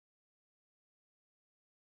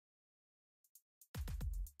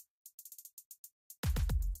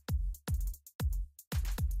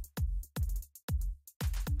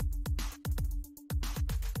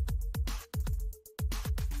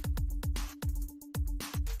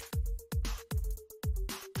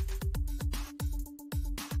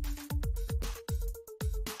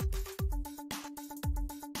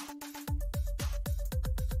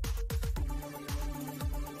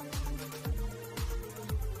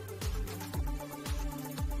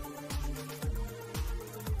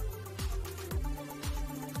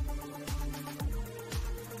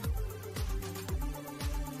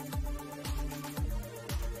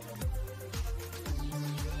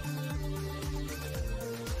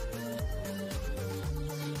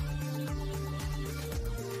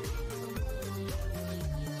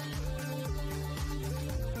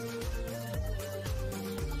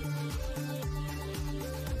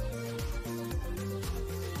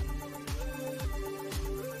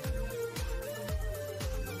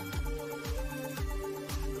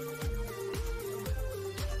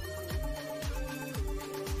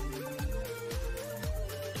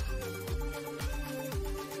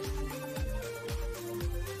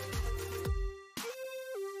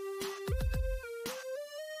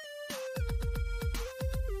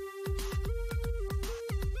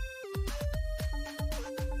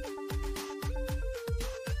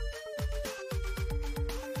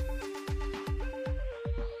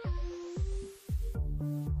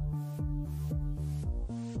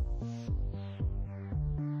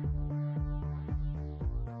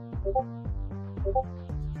Hello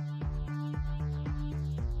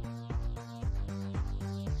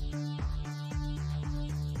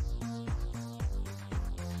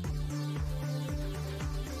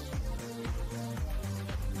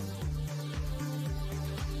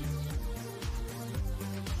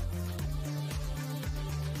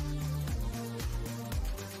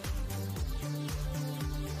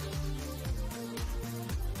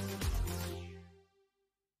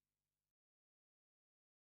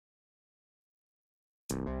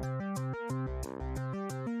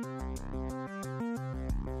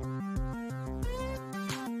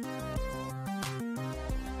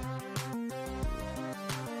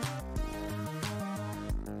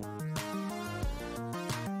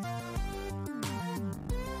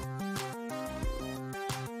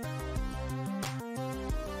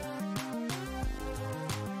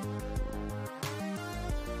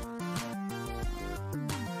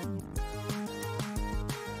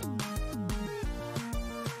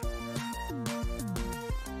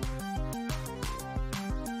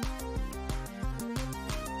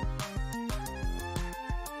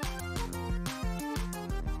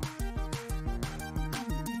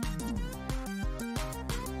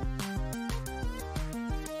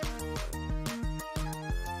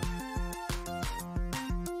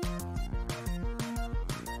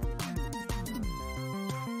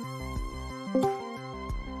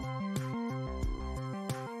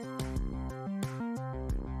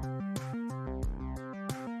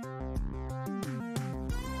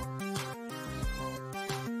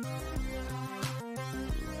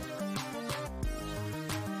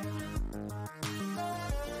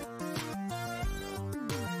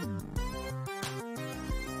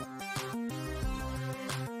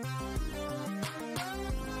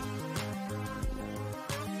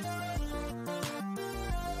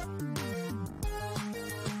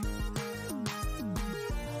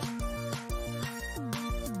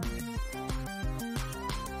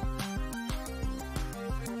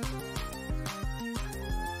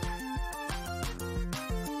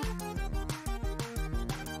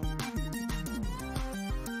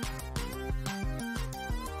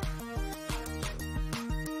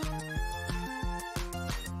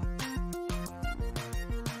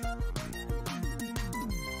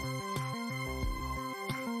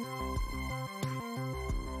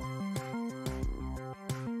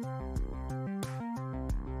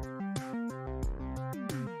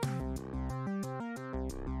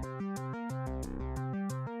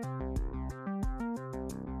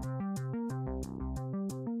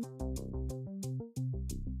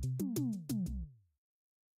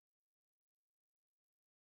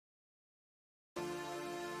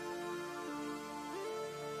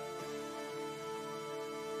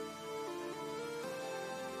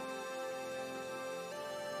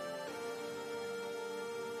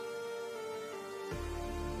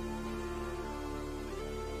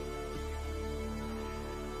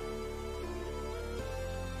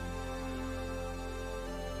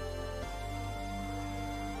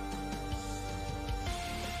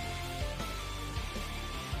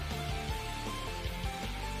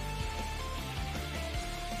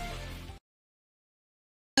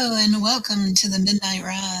and welcome to the Midnight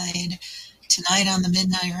Ride. Tonight on the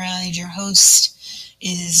Midnight Ride, your host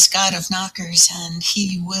is God of Knockers, and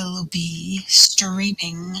he will be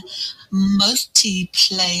streaming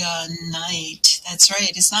Multiplayer Night. That's right,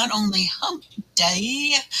 it's not only Hump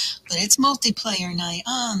Day, but it's Multiplayer Night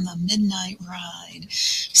on the Midnight Ride.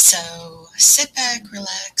 So sit back,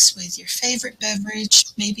 relax with your favorite beverage,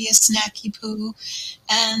 maybe a snacky poo,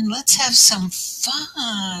 and let's have some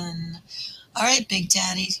fun. All right, Big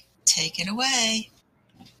Daddy, take it away.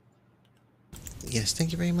 Yes,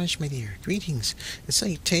 thank you very much, my dear. Greetings and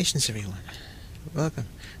salutations, everyone. Welcome.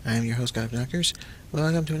 I am your host, God of Knockers.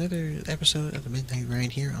 Welcome to another episode of the Midnight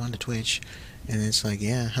Ride here on the Twitch. And it's like,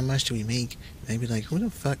 yeah, how much do we make? And I'd be like, who the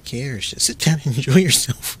fuck cares? Just sit down and enjoy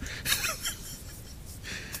yourself.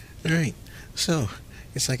 Alright, so,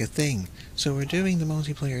 it's like a thing. So we're doing the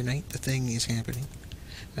multiplayer night. The thing is happening.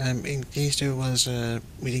 In case there was,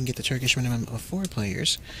 we didn't get the Turkish minimum of 4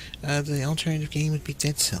 players, the alternative game would be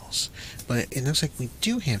Dead Cells. But it looks like we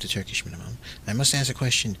do have the Turkish minimum. I must ask a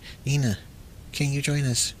question. Nina, can you join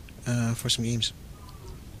us, for some games?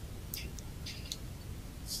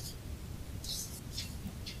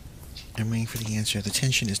 I'm waiting for the answer. The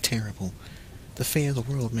tension is terrible. The fate of the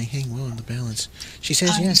world may hang well in the balance. She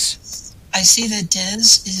says yes. I see that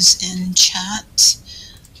Dez is in chat,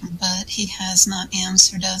 but he has not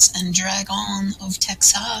answered us, and Dragon of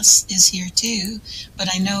Texas is here too, but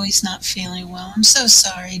I know he's not feeling well. I'm so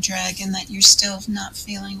sorry, Dragon, that you're still not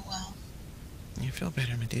feeling well. You feel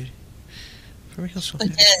better, my dude. For real, so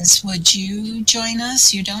But Des, would you join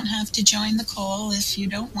us? You don't have to join the call if you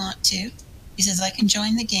don't want to. He says, I can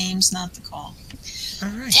join the games, not the call. all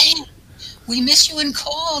right. Dang, we miss you in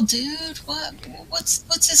call, dude. What's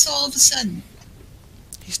this all of a sudden?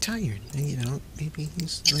 He's tired, and you know, maybe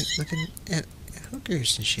he's like looking at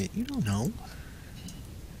hookers and shit. You don't know.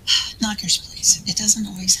 Knockers, please. It doesn't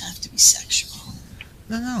always have to be sexual.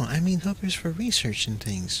 No, I mean hookers for research and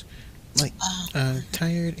things. Like,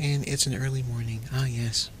 tired and it's an early morning. Ah,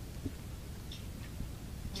 yes.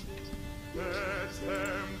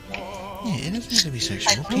 Yeah, it doesn't have to be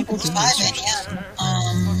sexual. I think it's 5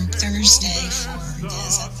 a.m. Thursday for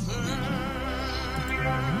Des at the moment.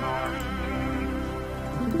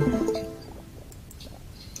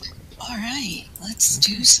 Alright, let's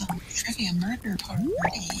do some trivia murder party.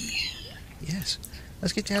 Yes.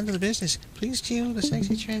 Let's get down to the business. Please cue the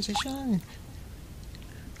sexy transition.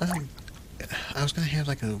 I was going to have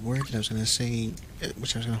like a word that I was going to say,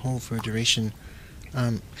 which I was going to hold for a duration.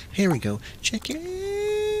 Here we go. Check in.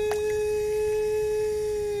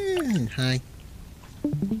 Hi.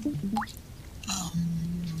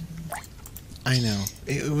 I know.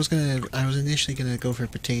 I was initially going to go for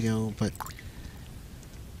potato, but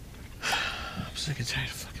I'm sick and tired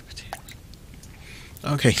of fucking potatoes.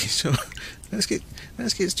 Okay, so let's get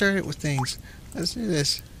started with things. Let's do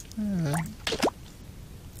this.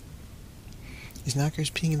 Is Knockers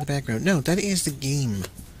peeing in the background? No, that is the game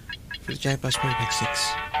for the Jackbox Party Pack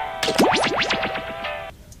 6.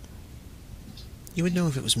 You would know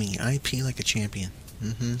if it was me. I pee like a champion.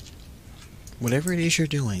 Whatever it is you're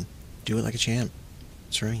doing, do it like a champ.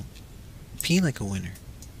 That's right. Pee like a winner.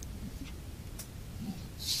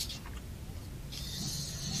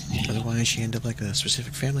 Otherwise, you end up like a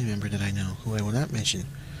specific family member that I know, who I will not mention,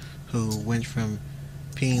 who went from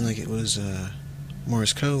peeing like it was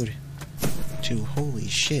Morse code to, holy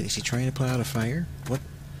shit, is he trying to put out a fire? What?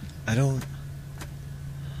 I don't...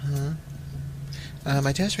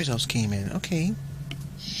 my test results came in. Okay.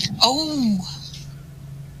 Oh!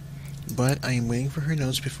 But I am waiting for her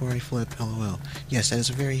notes before I flip LOL. Yes, that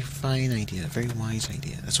is a very fine idea, a very wise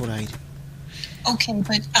idea. That's what I do. Okay,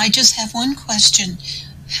 but I just have one question.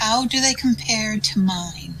 How do they compare to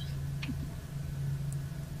mine?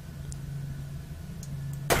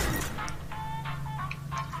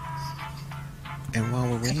 And while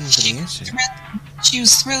we're waiting for the answer... She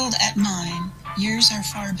was thrilled at mine. Yours are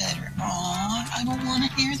far better. Aw, I don't want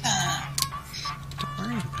to hear that. Don't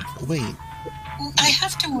worry about it. Wait. Well, I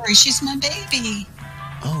have to worry. She's my baby.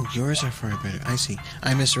 Oh, yours are far better. I see.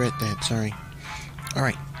 I misread that. Sorry.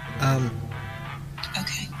 Alright.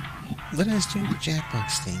 Okay. Let us do the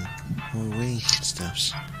Jackbox thing while we're waiting for the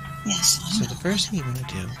stuffs. Yes, So the first thing you want to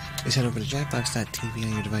do is head over to jackbox.tv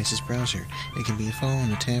on your device's browser. It can be a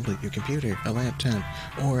phone, a tablet, your computer, a laptop,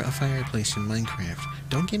 or a fireplace in Minecraft.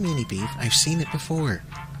 Don't give me any beef. I've seen it before.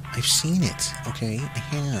 I've seen it, okay? I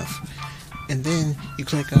have. And then you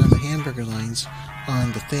click on the hamburger lines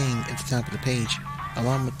on the thing at the top of the page,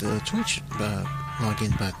 along with the Twitch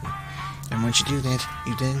login button. And once you do that,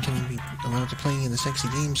 you then can be allowed to play in the sexy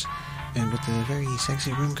games. And with the very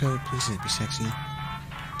sexy room code, please let it be sexy.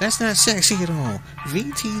 That's not sexy at all.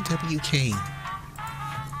 VTWK.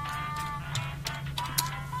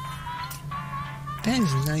 That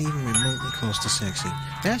is not even remotely close to sexy.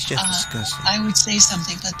 That's just disgusting. I would say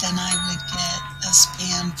something, but then I would get a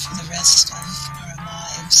spam for the rest of our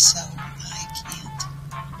lives, so I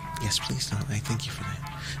can't. Yes, please don't. I thank you for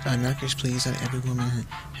that. Knockers, please. Every woman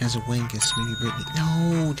has a wink at Sweetie Brittany.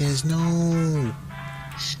 No, there's no.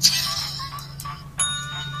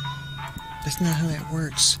 That's not how that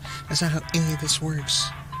works. That's not how any of this works.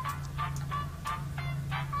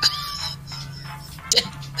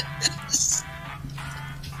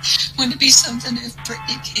 Wouldn't it be something if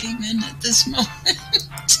Brittany came in at this moment?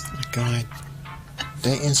 Oh my god.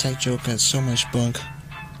 That inside joke got so much bunk.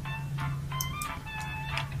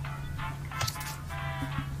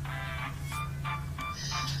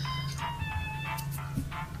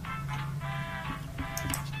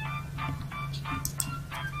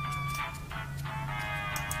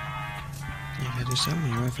 Yeah, there's something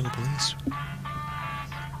you run from the police.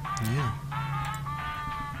 Yeah.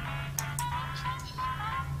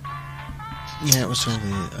 Yeah, it was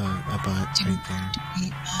totally a bot right there.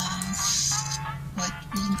 We have what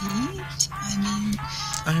we need? I mean...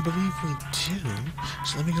 I believe we do.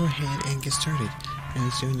 So let me go ahead and get started. And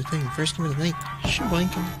it's doing the thing. First game of the night.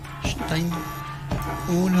 Shblankum. Shbang.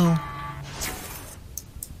 Oh no.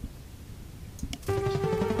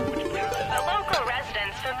 A local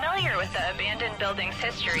residents familiar with the abandoned building's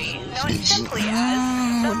history know it simply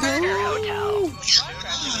as the Murder Hotel.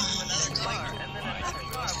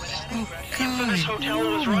 Oh for this hotel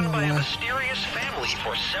was run by a mysterious family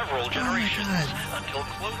for several generations until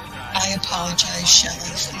closed. I apologize, Shelley,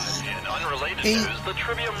 for that. In unrelated Hey. news, the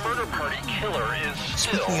Trivia Murder Party killer is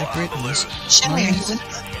still Speaking of on the Britneys, loose. Shelley, are you with me?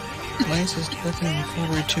 Liza is looking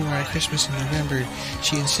forward to our Christmas in November.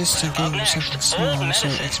 She insists on getting something small, so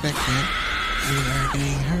expect that. We are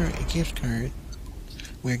getting her a gift card.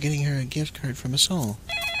 We're getting her a gift card from us all.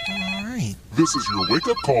 Alright. This is your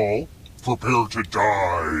wake-up call. Prepare to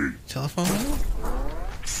die. Telephone number?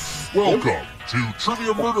 Welcome to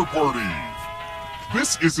Trivia Murder Party.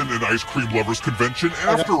 This isn't an ice cream lovers convention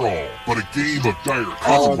after all, but a game of dire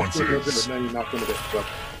consequences. No, you're not going to get stuck.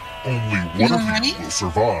 Only one You of ready? you will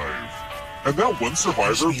survive. And that one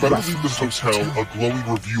survivor better leave this hotel a glowing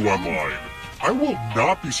review online. I will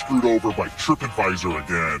not be screwed over by TripAdvisor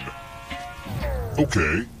again.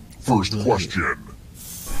 Okay, first question.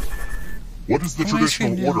 What is the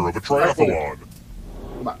traditional order of a triathlon?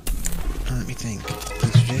 Come on. Let me think. The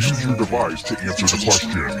Use traditional your device to answer the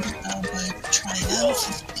question. Try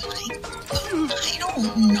that. I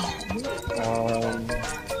don't know.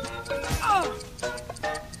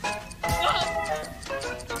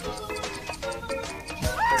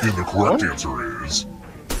 And the correct answer is...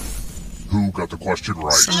 Who got the question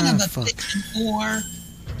right? Son of a fuck. bitch whore.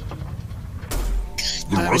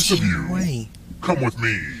 The rest of you, Way. come with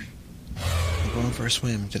me. I'm going for a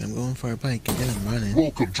swim, then I'm going for a bike, and then I'm running.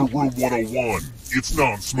 Welcome to Room 101. It's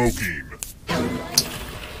non-smoking.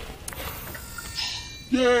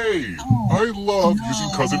 Yay! I love using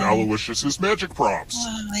Cousin Aloysius's magic props.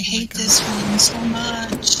 Oh, I hate this one so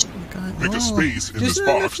much. God, Make no. a space in There's this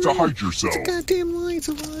not box enough to room. hide yourself. It's a goddamn lie, it's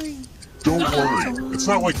a lie. Don't worry, it's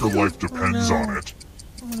not like your life depends on it.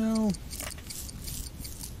 Oh no.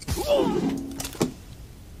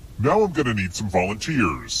 Now I'm gonna need some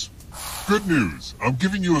volunteers. Good news, I'm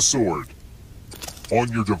giving you a sword.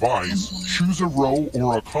 On your device, choose a row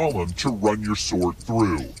or a column to run your sword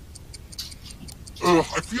through. Ugh,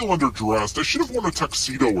 I feel underdressed. I should have worn a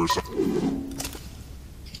tuxedo or something.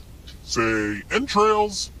 Say,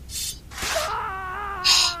 entrails.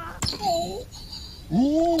 Oh,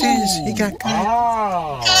 Ooh. Dennis, he got cut.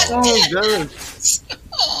 Ah. Oh, Dennis.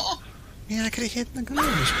 oh, Yeah, I could have hit the garbage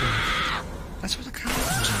bin. That's what the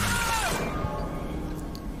columns are.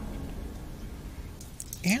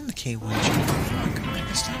 And the K1 Fuck, I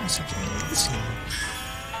guess that was something easy. Oh,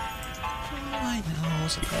 I know.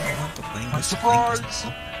 It's like, I want the wings. Surprise!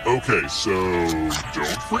 Okay, so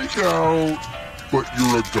don't freak out. But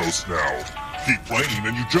you're a ghost now. Keep playing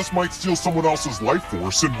and you just might steal someone else's life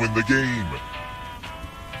force and win the game.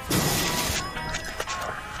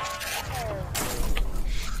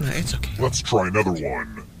 No, it's okay. Let's try another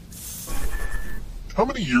one. How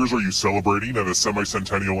many years are you celebrating at a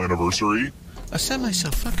semi-centennial anniversary? I said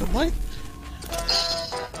myself, fuck it, what?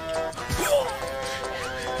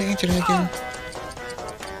 Hey, answer that again.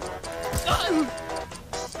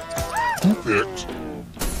 Who picked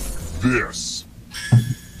this?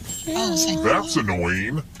 oh, thank you. That's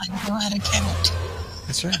annoying. I know how to count.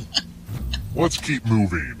 That's right. Let's keep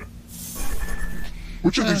moving.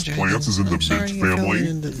 Which of these plants is in the I'm sorry mint you fell family?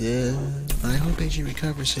 into the- I hope that you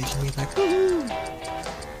recover so you can be like, woohoo!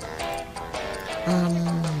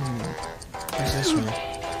 Where's this one?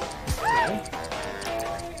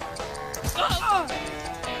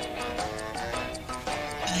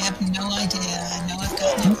 I have no idea. I know I've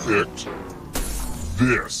got Who it. picked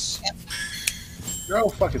this? Oh,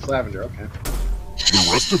 fuck, it's lavender. Okay. The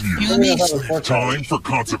rest of You you, and me. time for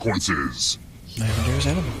consequences. Lavender is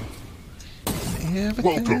edible.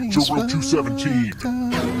 Welcome to room 217.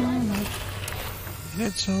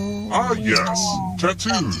 It's all Ah, yes,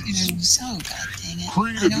 tattoos. Tattoos. Oh, god dang it.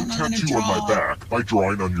 Create I a don't new know how to tattoo on my draw. back by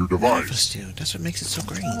drawing on your None of us device. do. That's what makes it so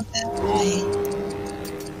great. Oh, that way.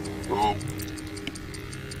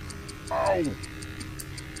 Ow.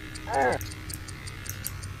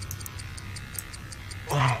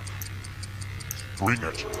 Ah. Bring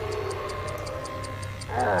it.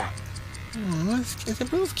 Ah. Oh, they're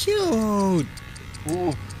both cute.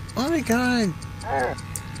 Oh. Oh my god.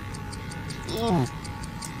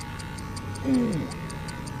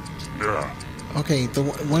 Yeah. Okay,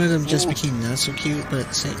 one of them just became not so cute, but at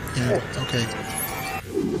the same, yeah, okay.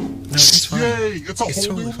 No, it's fine. Yay! It's a It's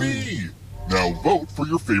whole totally new me. Now vote for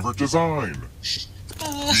your favorite design.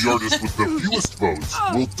 The artist with the fewest votes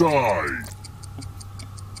will die.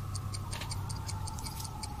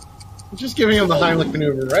 Just giving him the Heimlich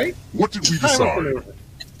maneuver, right? What did we Heimlich decide? maneuver.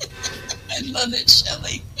 I love it,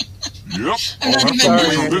 Shelley. Yep, I'm I'll not have even to mad.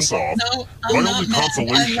 measure this off. No, I'm My not only mad. I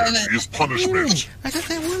consolation love it. is punishment. I thought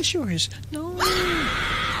that was yours. No.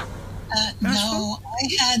 No, I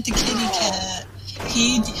had the kitty cat.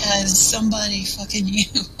 He has somebody fucking you.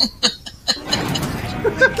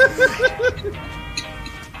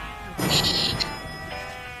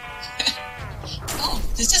 Oh,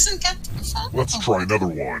 this doesn't get fun. Let's try another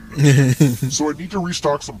one. So I need to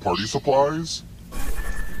restock some party supplies.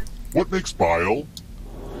 What makes bile?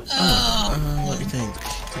 Let me think.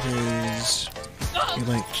 It is... You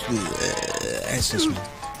like... That's this one.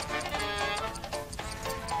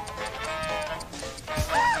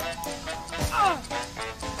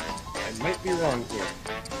 I might be wrong here.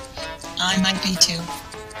 I might be too.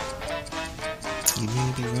 You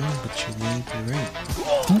may be wrong, but you may be right.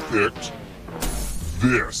 Who picked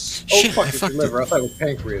this? Oh, Shit, fuck, I it's fucked liver. it. I thought it was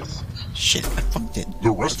pancreas. Shit, I fucked it.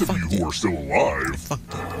 The rest I of you fucked who it. are still I alive,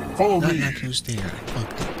 fucked it. follow Not me. like who's there. I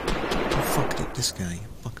fucked it. I fucked it. This guy.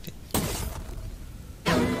 I fucked it. I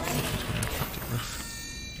fucked it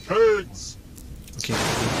rough. Pigs! Okay,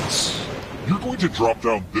 this. You're going to drop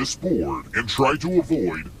down this board and try to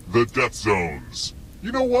avoid the death zones.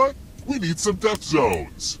 You know what? We need some death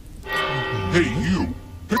zones. Hey, you!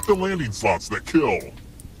 Pick the landing slots that kill.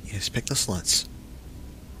 Yes, pick the sluts.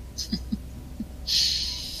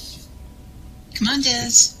 Come on,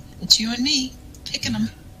 Des. It's you and me. Picking them.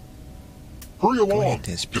 Hurry Go along. ahead,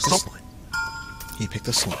 Des. Pick Just the some... slut. He picked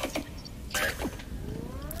the slut.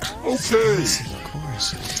 Okay. Of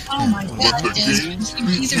course. Oh my Well, god, the Des. games You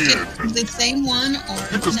either begin. pick the same one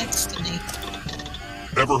Pick or a- next to me.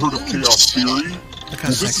 Ever heard of Chaos Theory? Look Well, how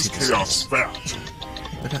this is sexy this Chaos is. Fact.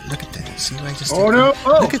 Look at that. See what I just Oh did? no!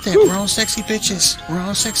 Oh! Look at that. Whew. We're all sexy bitches. We're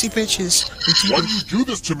all sexy bitches. Why do you do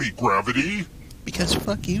this to me, Gravity? Because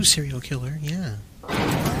fuck you, serial killer. Yeah. We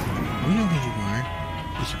know who you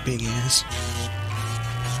are. With your big ass.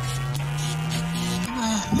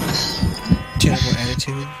 Terrible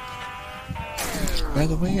attitude. By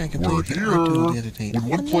the way, I We're completed the here. art duel the other day. When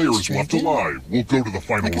one Oh, player nice, is left Dragon. alive, we'll go to the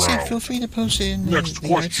final Like I said, round. feel free to post it in Next the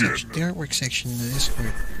art question. section, the artwork section of the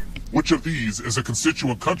Discord. Which of these is a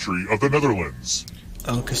constituent country of the Netherlands?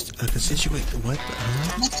 Oh, a constituent. What?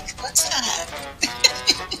 Huh? What's that?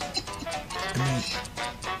 I mean,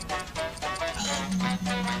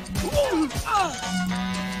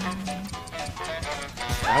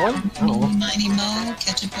 That one? Oh. Eeny, miny, mo,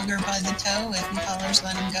 catch a booger by the toe. If he hollers,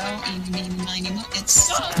 let him go. Eeny, meeny, miny, mo. It's...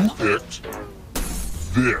 Who picked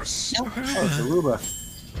this? Nope. Oh, it's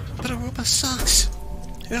Aruba. but Aruba sucks.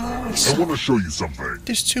 It always I sucks. want to show you something.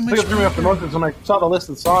 There's too I much. think it threw me off the most is when I saw the list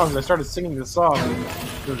of songs, I started singing the song.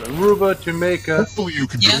 There's Aruba, Jamaica. Hopefully you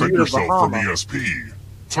can Yeah. defend yourself from Bahama. ESP.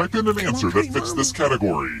 Type in an answer that fits this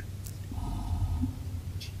category.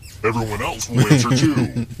 Everyone else will answer too.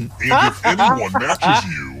 And if anyone matches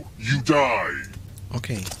you, you die.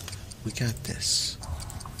 Okay, we got this.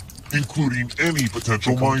 Including any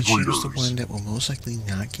potential I'm going mind to choose the readers. one that will most likely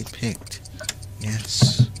not get picked.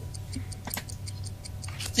 Yes.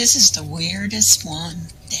 This is the weirdest one.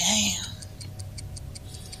 Damn.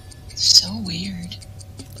 So weird.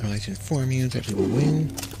 I would like to inform you that we will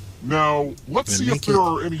win. Now, let's see Gonna if make there it.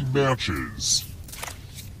 are any matches.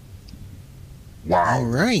 Wow. All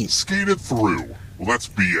right. Skated through. Well, that's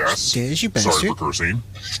BS. There's you Sorry bastard. for cursing.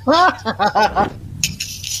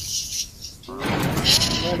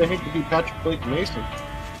 Man, I hate to be Patrick Blake Mason.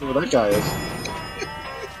 See what that guy is.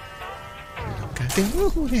 Goddamn, know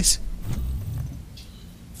who it is.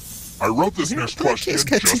 I wrote this Yeah, next Black question Kid's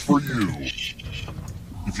got just two. for you.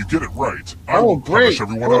 If you get it right, I Oh, will great. punish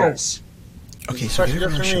everyone Cool. else. Okay, so get it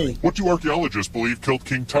Just wrong, for Shelley. me. What do archaeologists believe killed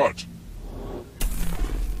King Tut?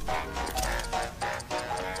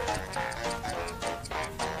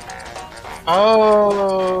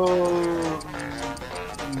 Oh.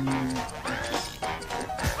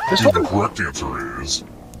 This And the one? correct answer is...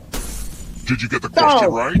 Did you get the question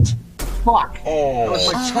No. right? Fuck. Oh, That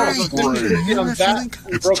was my All chance. right, I was great. gonna get on Never that. feeling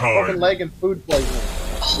and It's broke time. broken leg and food poisoning.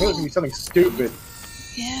 It was gonna be something stupid.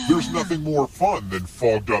 Yeah. there's nothing more fun than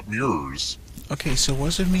fogged up mirrors. Okay, so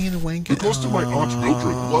was it me and the wanker? It goes to my Aunt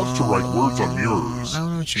Mildred, who loves to write words on mirrors. I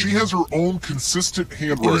don't know what you She mean. has her own consistent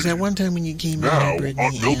It was that handwriting. one time when you came Now, in, Brittany,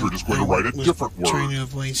 Aunt Mildred is going to write a was different word. trying to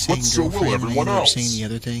avoid saying so will girlfriend, and I everyone ended up else. saying the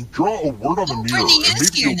other thing. Draw a word on the Oh, mirror, Brittany and is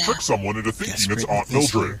maybe here you'll now. trick someone into Yes, thinking it's Brittany Aunt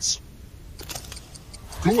is here. Mildred's.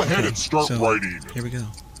 Go ahead and start so, writing. Here we go.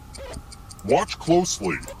 Watch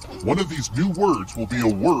closely. One of these new words will be a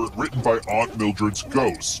word written by Aunt Mildred's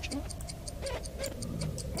ghost.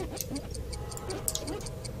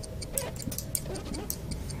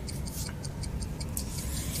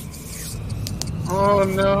 Oh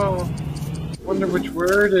no. Wonder which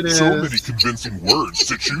word it is. So many convincing words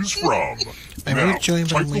to choose from. I Now, would join, but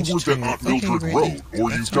type I'm the waiting word to that Aunt okay, Mildred Brittany. wrote,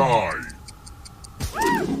 or you That's all. die.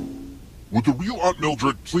 Would the real Aunt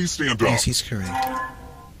Mildred please stand up? Yes, he's correct.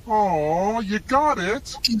 Aw, you got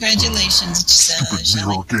it! Congratulations, Stupid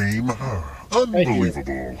mirror game.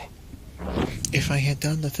 Unbelievable. If I had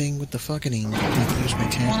done the thing with the fucking, like use my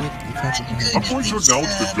tablet, you probably I'm going to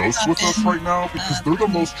acknowledge the ghosts with us right now because they're the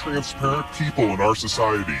most transparent people in our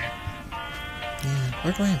society. Yeah,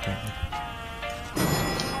 we're grandpa.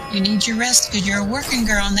 You need your rest because you're a working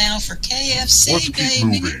girl now for KFC, Let's keep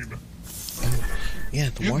baby. moving. Yeah,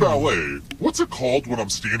 the In water. ballet, what's it called when I'm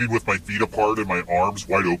standing with my feet apart and my arms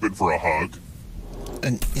wide open for a hug?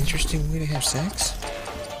 An interesting way to have sex?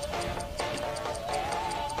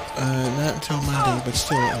 Not until Monday, but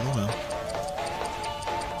still, oh well.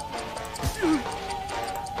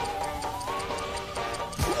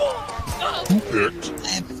 Who picked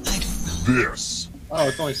I don't know. this? Oh,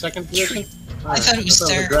 it's only second position? I thought it was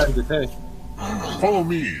third. Dragon to take. Oh, well. Follow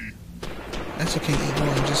me. That's okay, Igor,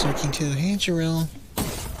 I'm just looking too. Hey, Jarrell.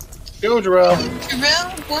 Go, Jarrell.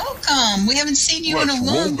 Jarrell, welcome. We haven't seen you in a Let's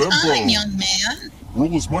roll long them time, bones. young man.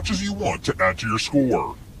 Roll as much as you want to add to your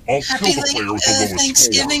score. I'll Happy kill the late player with the lowest score.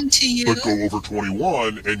 Thanksgiving to you. But go over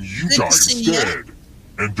 21 and you Good die to see ya. instead.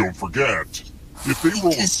 And don't forget, if they roll a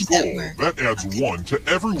Because you skull, got work. that adds 1 to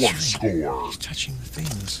everyone's score. He's touching the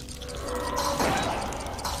things.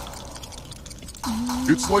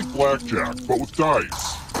 It's like blackjack, but with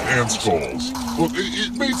dice and skulls. Look,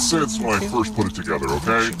 it made sense when I first put it together,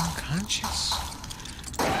 okay? Unconscious.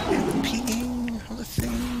 Peeing, all the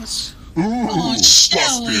things. Ooh, Oh,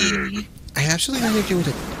 Shelly. busted! I have absolutely nothing to do with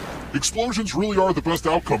it. Explosions really are the best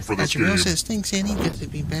outcome for this Jarrell game. says, thanks, Annie. Good to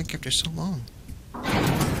be back after so long.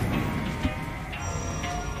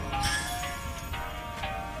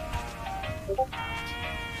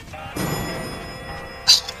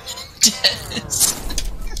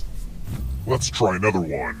 Let's try another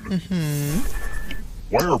one. Mm-hmm.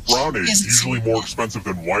 Why are brown eggs Yes, usually it's- more expensive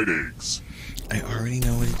than white eggs? I already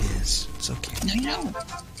know what it is. It's okay. No, you don't.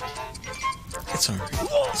 It's alright.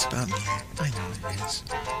 It's about me. I know what it is.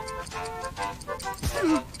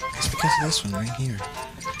 It's because of this one right here.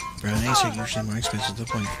 Brown eggs are usually more expensive to the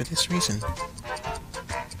point for this reason.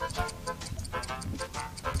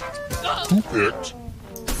 Who picked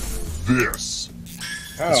this?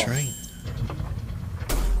 That's right.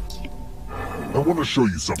 I want to show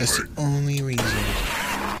you something. That's the only reason.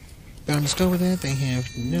 But I'm still with that. They have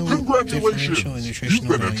no differential in Congratulations! You've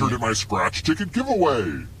nutritional been entered value. in my scratch ticket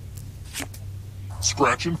giveaway.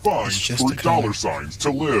 Scratch and find It's just a $3 color. signs to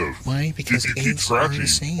live. Why? Because If you keep eggs are the scratching,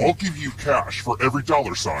 same. I'll give you cash for every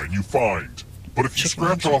dollar sign you find. But if you Chicken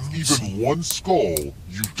scratch eggs are off all the even same. one skull,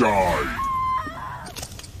 you die.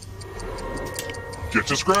 Get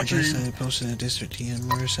to I scratching. guess I posted a District TM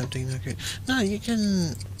or something like that. No, you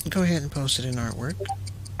can go ahead and post it in artwork.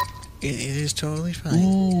 It is totally fine.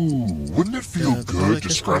 Ooh, wouldn't it feel The good public to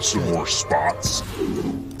is scratch some good. more spots?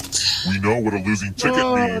 We know what a losing ticket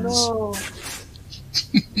means. No.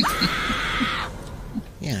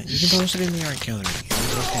 Yeah, you can post it in the art gallery.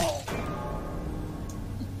 It's okay.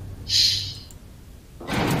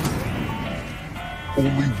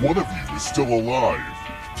 Only one of you is still alive.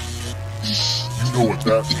 You know what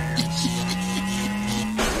that means.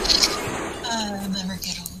 Never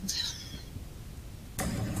get old.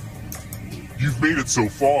 You've made it so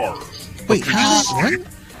far. Wait, Can how you did sleep?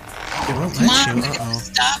 what? It won't Come let on, you. Uh-oh.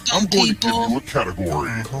 stop I'm them, going to give people. you a category.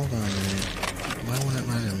 Hold on a minute. Why won't it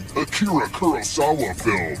let him? Akira Kurosawa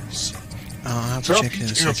films. I'll have to Tap check in a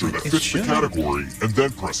each answer second. that It fits the should. category and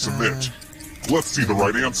then press submit. Let's see the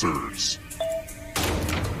right answers.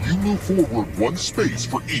 You move forward one space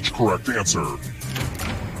for each correct answer.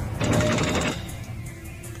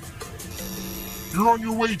 You're on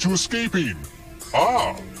your way to escaping.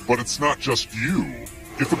 Ah, but it's not just you.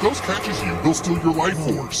 If a ghost catches you, they'll steal your life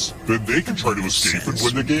force. Then they can try to escape and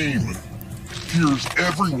win the game. Here's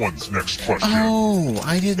everyone's next question. Oh,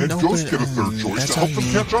 I didn't And open ghosts it. get a third choice That's to how help them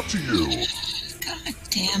you. catch up to you. God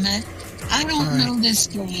damn it. I don't Alright. know this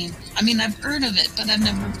game. I mean, I've heard of it, but I've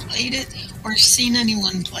never played it or seen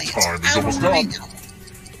anyone play it. Time is How almost do I up.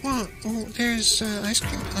 know? Well, there's ice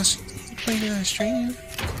cream plus. You played it on stream.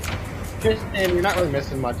 And you're not really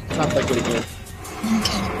missing much. It's not that good a game.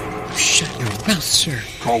 Okay. Shut your mouth, sir.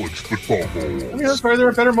 College football I mean, bowl. that's fair. There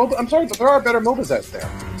are better MOBA. I'm sorry, but there are better MOBAs out there.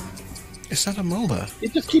 It's not a MOBA.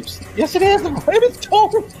 It just keeps. Yes, it is. It is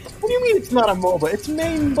total. What do you mean it's not a MOBA? Its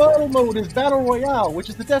main battle mode is Battle Royale, which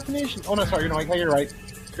is the definition. Oh no, sorry. You're right.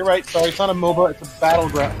 You're right. Sorry, it's not a MOBA. It's a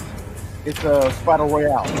battleground. It's a Battle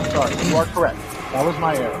Royale. I'm sorry. You are correct. That was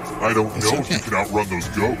my error. I don't It's know okay. if you can outrun those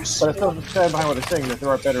ghosts. But I still stand behind what I'm saying that there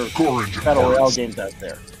are better Core engine Battle Royale parts. games out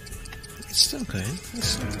there. It's still good. It's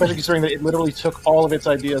still good. Especially considering that it literally took all of its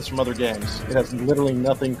ideas from other games. It has literally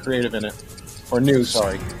nothing creative in it. Or new,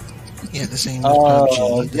 sorry. Yeah, the same with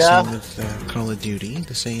PUBG, the yeah. same with Call of Duty,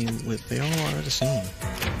 the same with... They all are the same.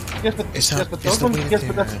 Yes, but, It's yes, not- but it's those the ones, way that yes,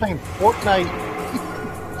 but they're, that's the thing.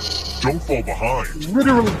 Fortnite Don't fall behind.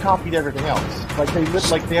 literally copied everything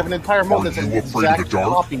else. Like they have an entire mode that's Are an you afraid of the exact dark?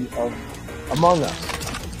 copy of Among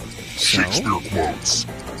Us, Shakespeare quotes.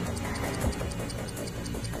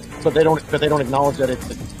 but they don't acknowledge that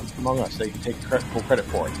it's Among Us. They take full credit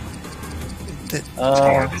for it.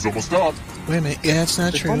 Time is almost up. Wait a minute, yeah, that's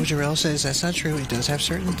not This true. one? Jarrell says that's not true. It does have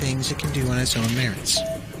certain things it can do on its own merits.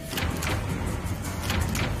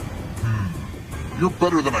 You're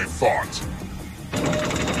better than I thought.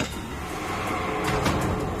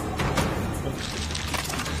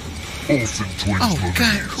 Olsen Twins Oh movies.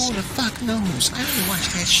 god, who the fuck knows? I don't watch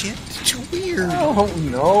that shit. It's too weird. Oh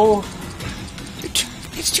no!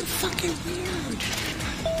 It's too fucking weird.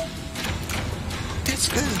 That's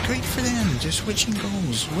good, great for them. They're switching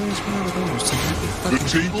goals. Where's one of those? To happy The fucking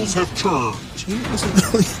tables have turned. tables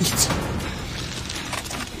have elite.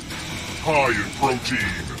 High in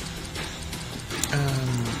protein.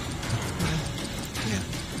 Yeah.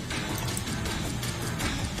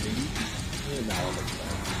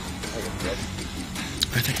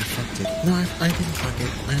 I think I fucked it. No, I didn't fuck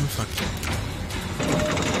it. I unfucked it.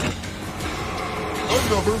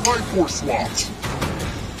 Another life force swap.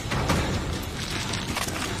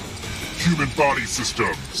 Human body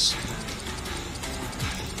systems.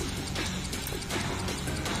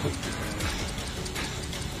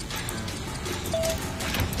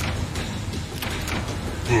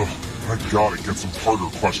 Ugh, I gotta get some harder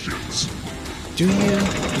questions. Do you?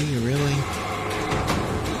 Do you really?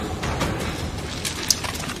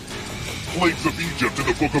 Plagues of Egypt in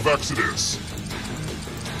the Book of Exodus.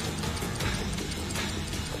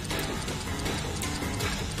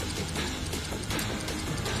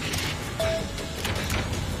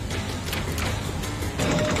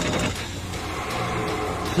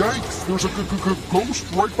 Yikes, there's a ghost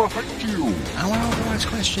right behind you. I want an Overwatch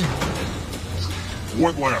question.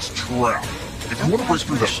 One last trap. If you want to break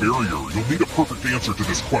through that barrier, you'll need a perfect answer to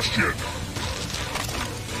this question.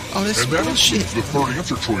 Oh, this is And that bullshit. includes the third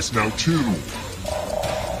answer choice now, too.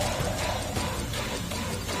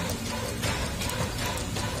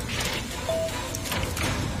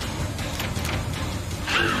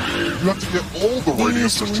 You have to get all the right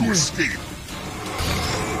Yes, answers to winner. escape.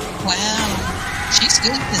 Wow. She's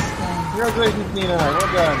good at this thing. Congratulations, Nina. Well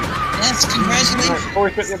done. Yes, All right, congratulations. before we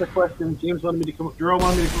fit the other question, James wanted me to come. Jerome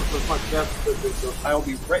wanted me to come up with a podcast, so I'll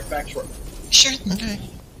be right back shortly. Sure. Okay.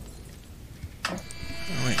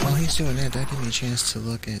 Alright, while he's doing that give me a chance to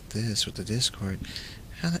look at this with the Discord.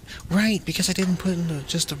 Right, because I didn't put in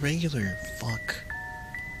just a regular. Fuck.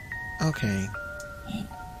 Okay.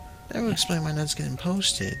 That would explain why none's getting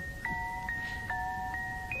posted.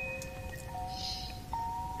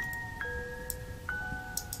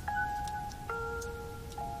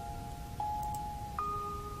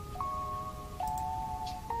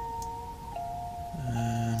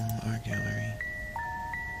 Art gallery.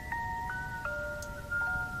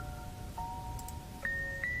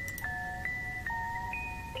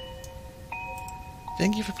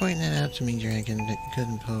 Thank you for pointing that out to me, Dragon, that you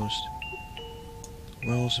couldn't post.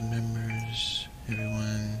 Roles of members,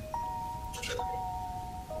 everyone.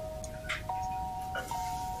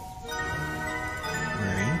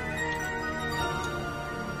 Right.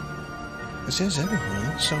 It says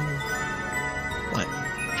everyone, so... What?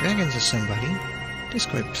 Dragons is somebody.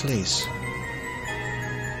 Discord, please.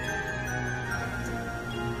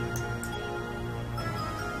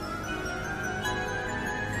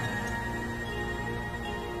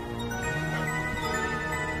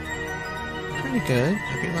 Pretty good.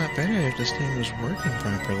 It'd be a lot better if this thing was working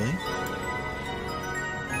properly.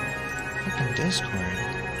 Fucking Discord.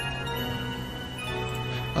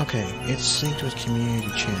 Okay, it's synced with community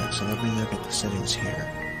chat, so let me look at the settings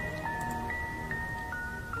here.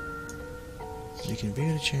 You can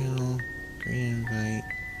view the channel, green invite.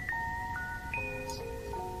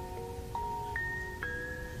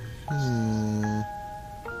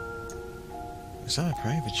 It's not a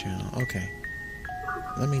private channel. Okay.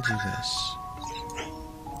 Let me do this.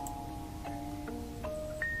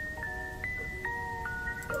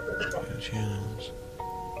 Go to channels.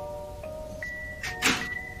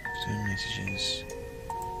 Send messages.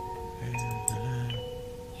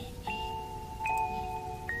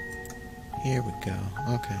 Here we go.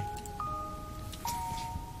 Okay.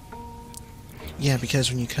 Yeah, because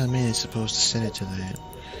when you come in, it's supposed to set it to that.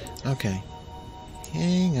 Okay.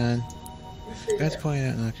 Hang on. Got to point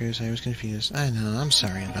out, Knockers, I was confused. I know, I'm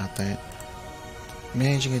sorry about that.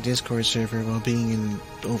 Managing a Discord server while being in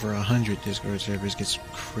over 100 Discord servers gets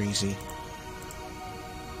crazy.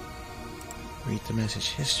 Read the message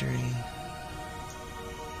history.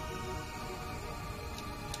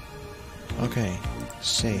 Okay,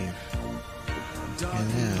 save. And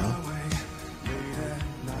now,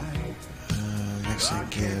 next I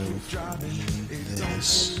give me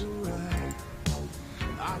this.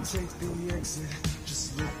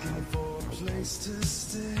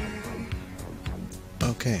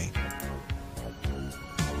 Okay.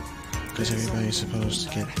 Because everybody's supposed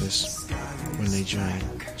to get this when they join,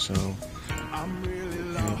 so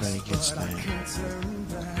everybody gets that.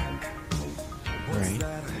 Right.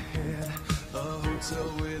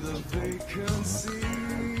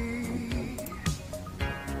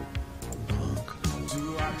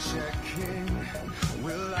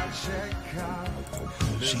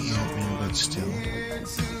 She admin, but still.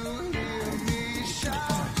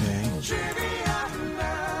 Okay.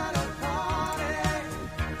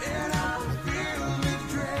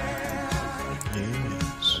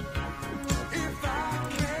 Yes.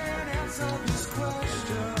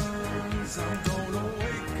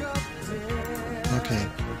 Okay.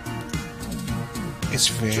 It's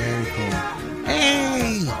very cool.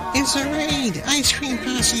 Hey! It's a raid! Ice Cream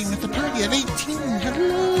Posse with a party of 18!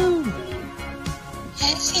 Hello!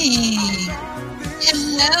 Hey!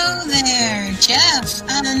 Hello there, Jeff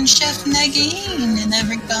and Chef Nagin and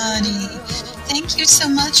everybody. Thank you so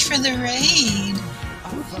much for the raid.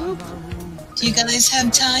 Do you guys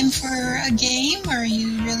have time for a game, or are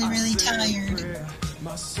you really, really tired?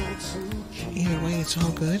 Either way, it's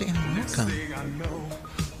all good and welcome.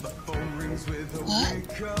 What?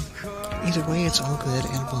 Either way, it's all good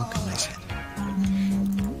and welcome, I said.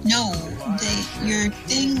 No, your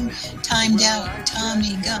thing timed out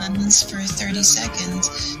Tommy Guns for 30 seconds.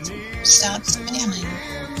 Stop spamming.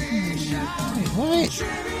 Wait, what?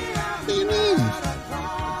 What do you mean?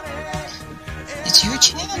 It's your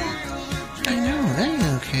channel. I know, that ain't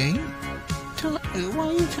okay. Why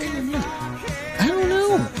are you telling me? I don't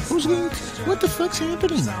know. Who's going? What the fuck's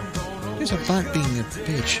happening? There's a bot being a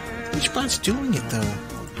bitch. Which bot's doing it, though?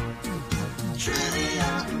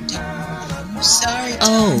 I'm sorry, Tommy.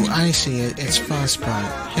 Oh, I see it. It's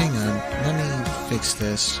Fossbot. Hang on. Let me fix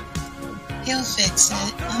this. He'll fix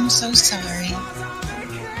it. I'm so sorry.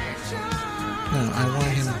 No, I want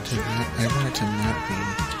him to not, I want it to not be.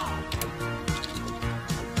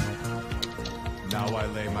 Now I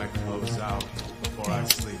lay my clothes out before I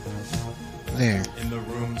sleep. There. In the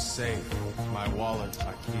room safe, my wallet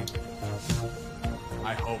I keep.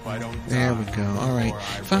 I hope I don't There we go. Alright.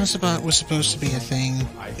 Fossbot was supposed to be a thing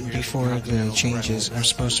before the changes. I'm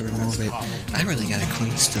supposed to remove it. I really gotta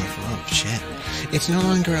clean stuff up. Shit. It's no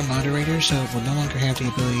longer a moderator, so it will no longer have the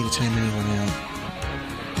ability to time anyone out.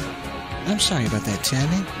 I'm sorry about that,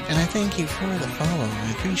 Tammy. And I thank you for the follow.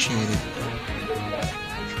 I appreciate it.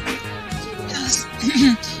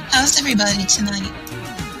 How's everybody tonight?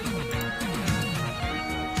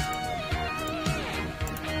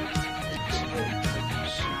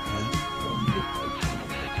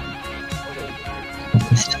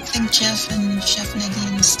 I don't think Jeff and Chef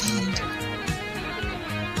Nagin stayed.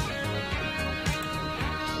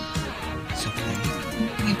 It's okay.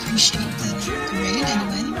 We appreciate the raid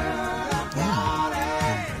anyway. Yeah.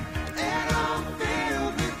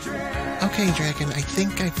 Okay, Dragon, I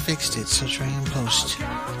think I fixed it, so try and post.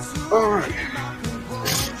 Alright.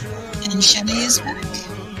 And Chevy is back.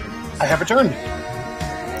 I have returned.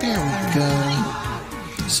 There we go.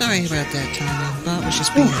 Sorry about that, Tommy. Bob was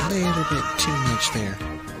just being a little bit too much there.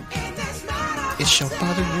 It shall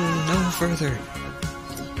bother you no further.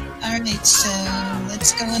 Alright, so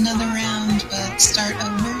let's go another round, but start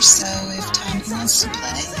over, so if Tommy wants to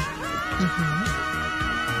play.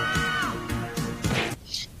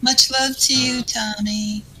 Much love to you,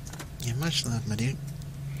 Tommy. Yeah, much love, my dude.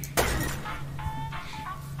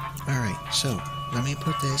 Alright, so, let me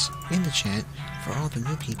put this in the chat for all the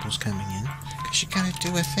new peoples coming in, because you gotta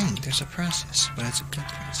do a thing. There's a process, but it's a good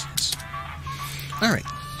process. Alright,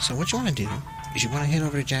 so what you want to do is you want to head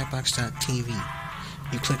over to jackbox.tv.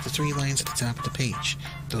 You click the 3 lines at the top of the page.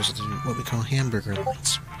 Those are what we call hamburger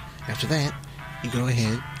lines. After that, you go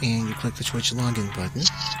ahead and you click the Twitch login button.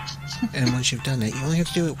 And once you've done that, you only have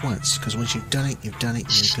to do it once, because once you've done it, and you're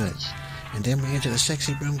good. And then we enter the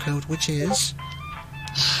sexy room code, which is...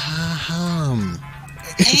 Hum.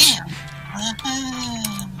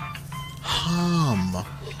 Hum.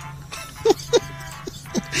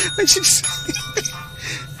 I should say...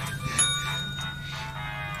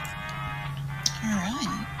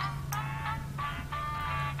 Alright.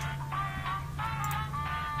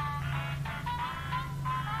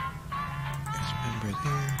 There's a member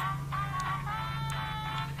there.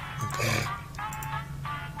 Okay.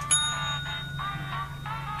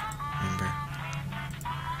 Member.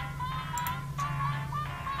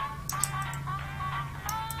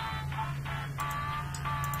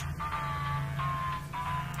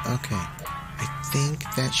 think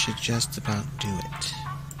that should just about do it.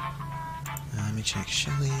 Let me check.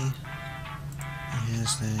 Shelly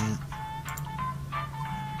has that.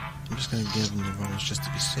 I'm just going to give them the rolls just to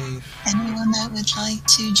be safe. Anyone that would like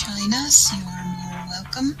to join us, you are more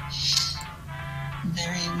welcome.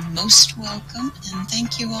 Very most welcome. And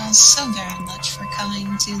thank you all so very much for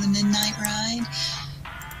coming to the Midnight Ride.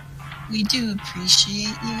 We do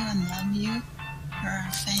appreciate you and love you. You're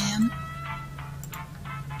our fam.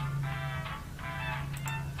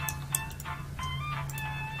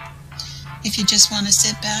 If you just want to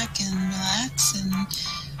sit back and relax and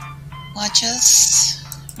watch us,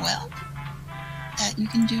 well, that you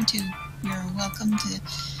can do too. You're welcome to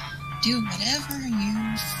do whatever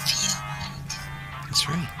you feel like. That's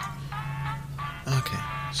right. Okay,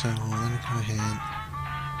 so let me go ahead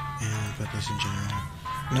and put this in general.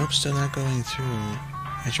 Nope, still not going through.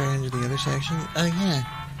 I try into the other section. Oh yeah.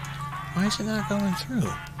 Why is it not going through?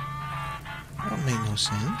 That don't make no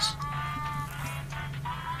sense.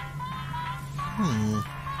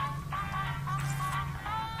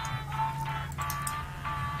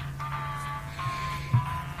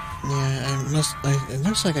 Yeah, it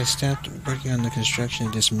looks like I stopped working on the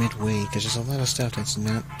construction just midway, because there's a lot of stuff that's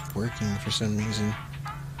not working for some reason.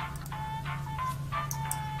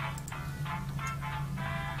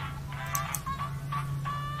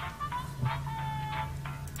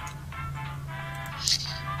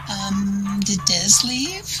 Did Des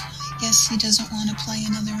leave? I guess he doesn't want to play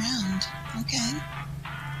another round. Okay.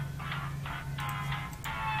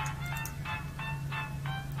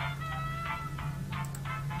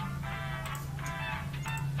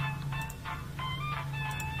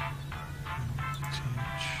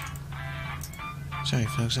 Sorry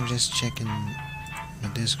folks, I'm just checking my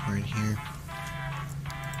Discord here.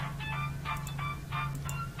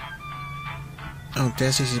 Oh,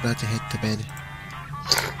 Desi's about to hit the bed.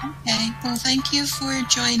 Okay, well thank you for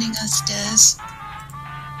joining us, Des.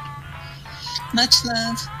 Much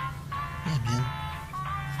love. Yeah, man.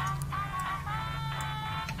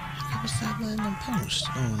 How was that letting them post?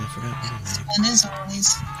 Oh, and I forgot one of them. Fun as always.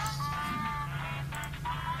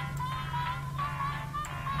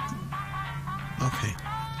 Okay.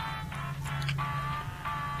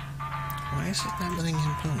 Why is it not letting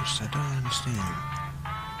him post? I don't understand.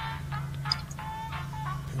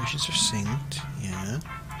 Permissions are synced, yeah.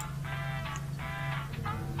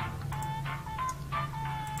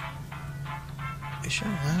 It should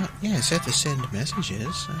allow, yeah, it said to send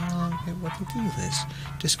messages. I don't get what to do with this.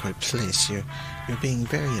 Discord, please, you're being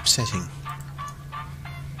very upsetting.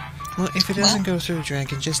 Well, if it doesn't go through,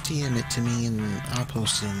 Dragon, just DM it to me and I'll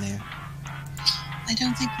post it in there. I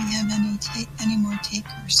don't think we have any more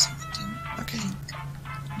takers. Okay.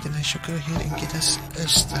 Then I shall go ahead and get us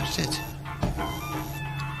started.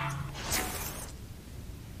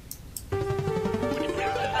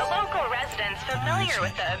 Familiar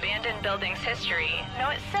with the abandoned building's history, know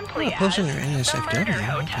it simply as the Murder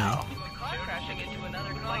Hotel.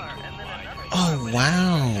 Oh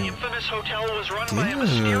wow! The infamous hotel was run by a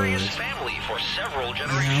mysterious family for several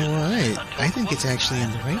generations. You know what? I think it's actually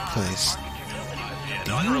in the right place.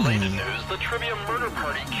 In unrelated news, the Trivia Murder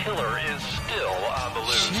Party killer is still on the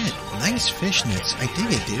loose. Shit, nice fishnets. I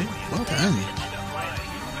dig it, dude. Well done.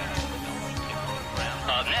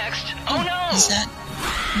 Up next, oh no! Is that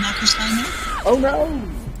Knockers Diner? Oh no!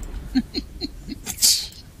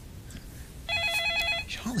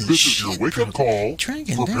 Holy This shit, is your wake-up call.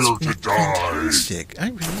 Dragon, Prepare that's to die. fantastic. I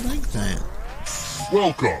really like that.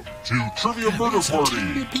 Welcome to Trivia Murder There's some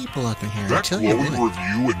Party. good people up in here, I That tell you glowing what.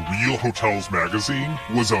 review in Real Hotels magazine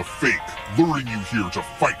was a fake, luring you here to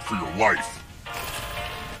fight for your life.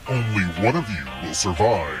 Only one of you will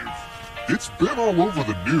survive. It's been all over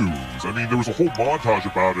the news. I mean, there was a whole montage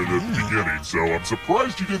about it at the beginning, so I'm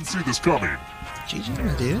surprised you didn't see this coming. GG,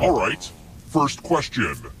 my dude. Alright, first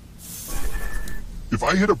question. If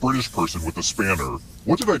I hit a British person with a spanner,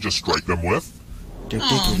 what did I just strike them with? They're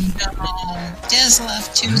Oh digging. no, Des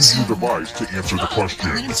left too Use your soon. device to answer the question.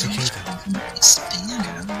 It's okay, A spanner?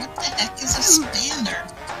 What the heck is a spanner?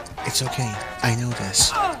 It's okay. I know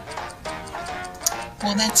this.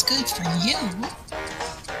 Well, that's good for you.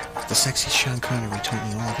 The sexy Sean Connery told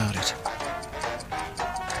me all about it.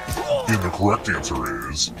 And the correct answer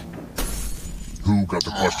is... Who got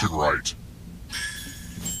the question right?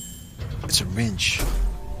 It's a wrench.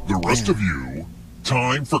 The rest of you,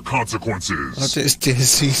 time for consequences. Oh, there's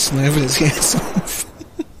Dizzy slapping his hands off.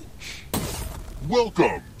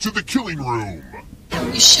 Welcome to the killing room.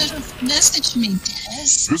 You should have messaged me,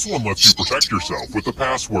 Des. This one lets you protect yourself with the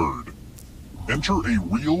password. Enter a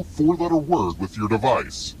real 4-letter word with your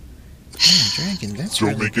device. Yeah, Dragon, that's Don't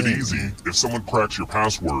really make it good. easy. If someone cracks your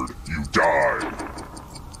password, you die.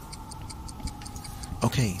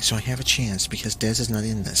 Okay, so I have a chance because Dez is not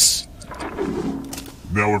in this.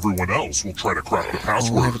 Now everyone else will try to crack the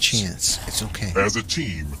password. Oh, I have a chance. It's okay. As a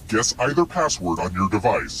team, guess either password on your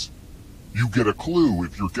device. You get a clue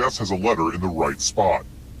if your guess has a letter in the right spot.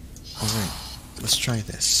 Alright, let's try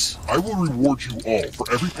this. I will reward you all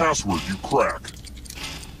for every password you crack.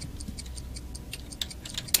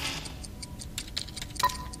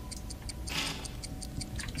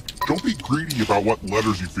 Don't be greedy about what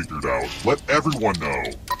letters you figured out. Let everyone know.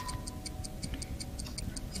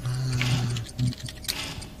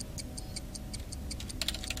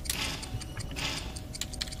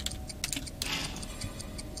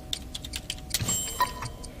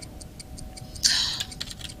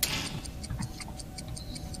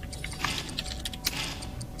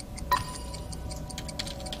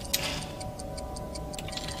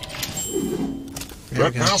 There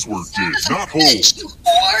That we go. password did not hold. You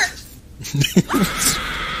whore!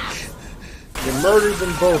 You murdered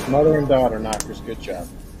them both, mother and daughter, Knockers. Good job.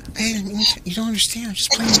 Man, you don't understand. I'm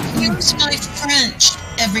just playing the game. Excuse my French,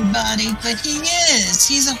 everybody, but he is.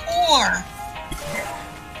 He's a whore.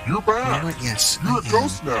 You're You know back. what? Yes, You're I a am.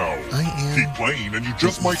 ghost now. I am. Keep playing and you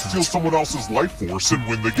just might steal someone else's life force and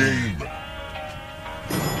win the game.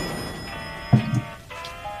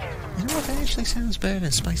 You know what? That actually sounds better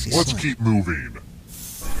than Spicy Let's Slim. keep moving.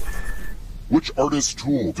 Which artist's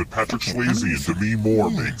tool did Patrick Okay, Swayze and Demi Moore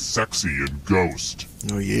yeah. make sexy in Ghost?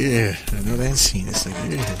 Oh yeah, I know that scene. It's like,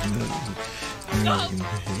 yeah, yeah.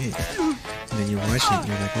 And then you watch it and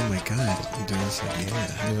you're like, oh my god. And then it's like, yeah.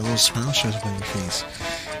 And then a little smile shows up on your face.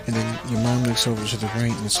 And then your mom looks over to the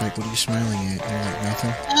right and it's like, what are you smiling at? And you're like,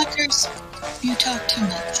 nothing. Knockers, you talk too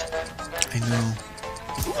much. I know.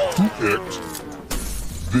 Who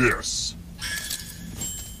picked this?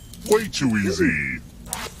 Way too easy.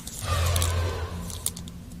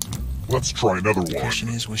 Let's try another The one. question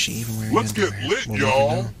is, was she even wearing Let's get underwear? lit, We'll never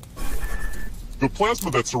y'all. know. The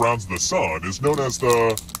plasma that surrounds the sun is known as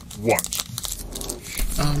the what?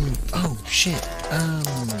 Oh shit.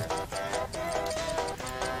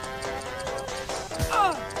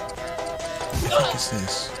 I think it's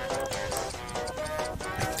this.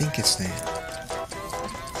 I think it's that.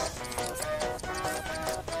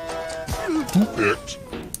 Who picked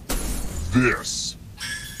this?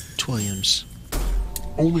 Williams.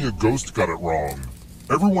 Only a ghost got it wrong.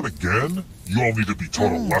 Everyone again? You all need to be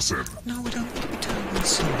taught a lesson. No, we don't need to be taught a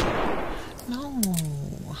lesson. No.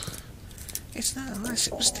 It's not us,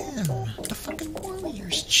 it was them. The fucking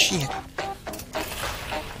warriors. Shit.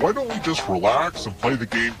 Why don't we just relax and play the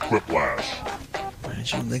game Quiplash? Why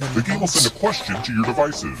don't you leg on The the game will send a question to your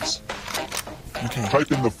devices. Okay.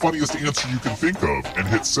 Type in the funniest answer you can think of and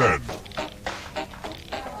hit send.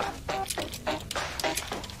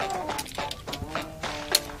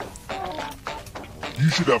 You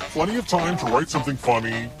should have plenty of time to write something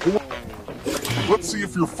funny. Or let's see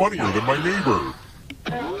if you're funnier than my neighbor.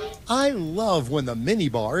 I love when the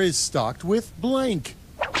minibar is stocked with blank.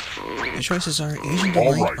 The choices are Asian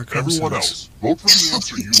All Delight right, or everyone Croissants. else, vote for the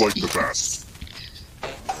answer you like the best.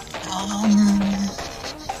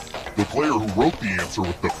 The player who wrote the answer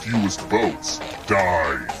with the fewest votes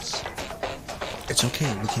dies. It's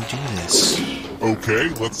okay, we can do this. Okay,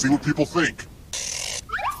 let's see what people think.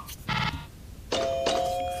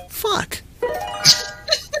 Fuck!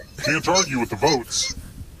 Can't argue with the votes.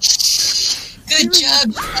 Good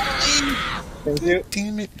job, Charlie. Thank you.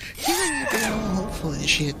 Damn it. You know you've been all hopeful and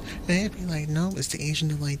shit. And I'd be like, no, it's the Asian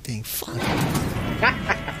Delight thing. Fuck.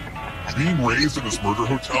 Being raised in this murder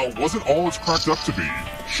hotel wasn't all it's cracked up to be.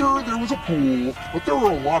 Sure, there was a pool, but there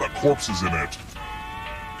were a lot of corpses in it.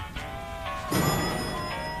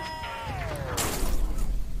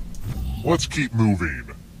 Let's keep moving.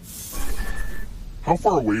 How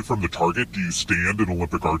far away from the target do you stand in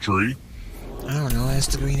Olympic archery? I don't know,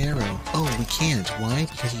 ask the Green Arrow. Oh, we can't. Why?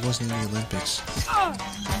 Because he wasn't in the Olympics.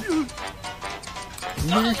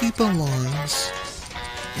 Where he belongs.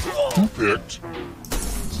 Who picked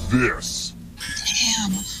this?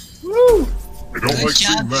 Damn. I don't Good like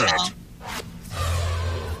seeing job, that. Sean.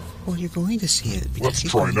 Well, you're going to see it. Because Let's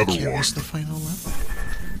people try another can't reach one. the final level.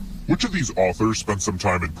 Which of these authors spent some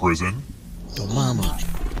time in prison? The mama.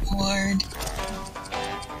 Lord.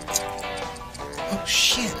 Oh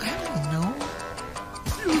shit, I don't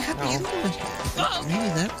know. You got the other one. Maybe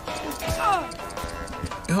that.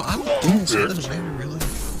 Oh, I'm doing this other matter, really.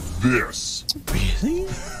 This. Really?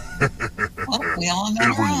 Well, we all got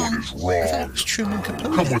Everyone wrong. is I thought it wrong. was Truman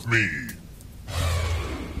Capote. Come with me.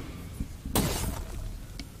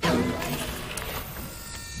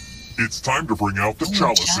 It's time to bring out the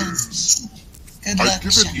chalices. Good I've luck,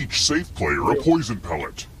 given Shen. each safe player a poison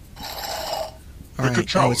pellet. Pick a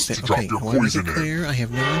chalice to drop your I want to poison be in. clear, I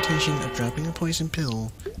have no intention of dropping a poison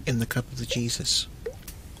pill in the cup of the Jesus.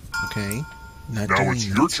 Okay? Not Now doing it's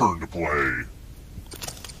that. your turn to play.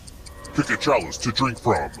 Pick a chalice to drink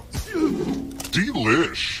from.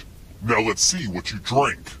 Delish! Now let's see what you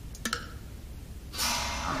drank.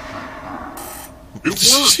 It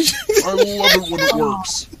works! I love it when it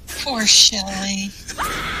works. Poor Shelly.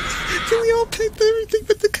 Can we all pick everything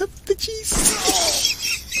but the cup of the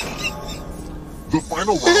Jesus? The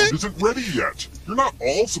final round isn't ready yet. You're not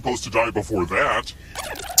all supposed to die before that.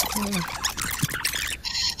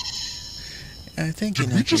 Thank you,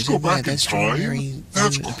 Did we just go back in time?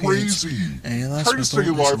 That's crazy. Try to stay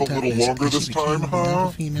alive a little longer this time,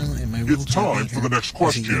 huh? It's time for the next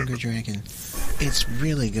question. It's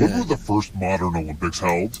really When were good. the first modern Olympics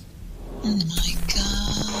held? Oh my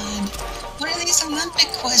god. What are these Olympic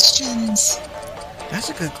questions? That's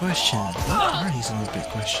a good question. What are these Olympic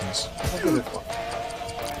questions?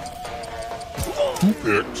 Who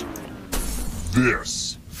picked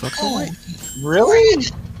this? Fuck the way. Really?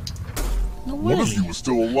 No way. One of you is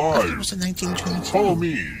still I thought it alive. was in 1922. Follow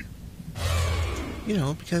me. You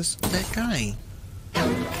know, because that guy.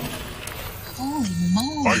 Holy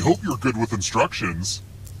moly. I hope you're good with instructions.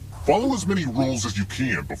 Follow as many rules as you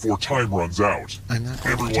can before time runs out. I'm not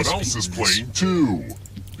going to Everyone else is playing too.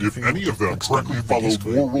 If any of them correctly follow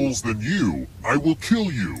more rules than you, I will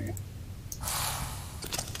kill you.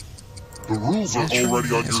 The rules are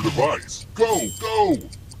already on your device. Go, go!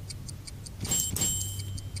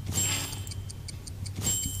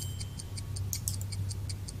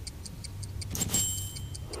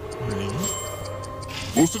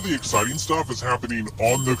 Most of the exciting stuff is happening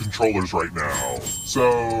on the controllers right now. So,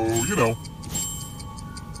 you know.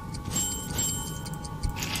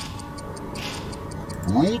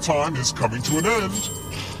 Rule time is coming to an end.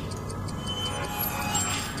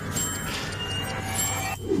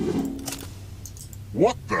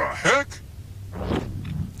 What the heck?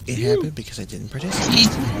 It happened because I didn't participate.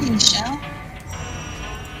 You doing, Shell?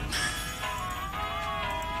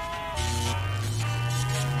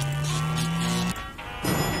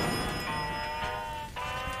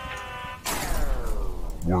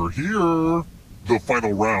 We're here. The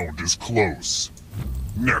final round is close.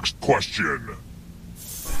 Next question.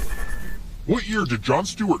 What year did Jon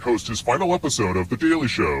Stewart host his final episode of The Daily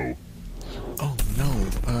Show? Oh no.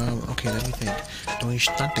 Okay, let me think. Ding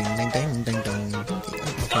ding ding ding ding.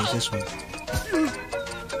 Okay, it's this one.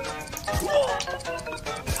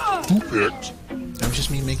 Who picked? That was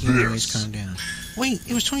just me making This. you guys calm down. Wait,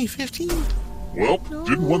 it was 2015? Well,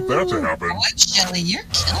 didn't want that to happen. What, Shelly? You're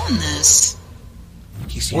killing this.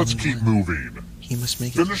 He's the Let's only keep one. moving. He must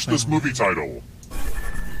make it. Finish this movie title.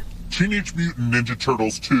 Teenage Mutant Ninja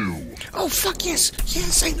Turtles 2. Oh fuck yes!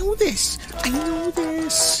 Yes, I know this! I know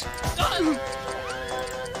this!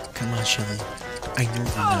 Come on, Shelly. I know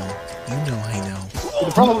you know. You know I know. But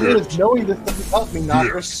the problem is, knowing this doesn't help me not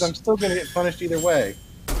because I'm still going to get punished either way.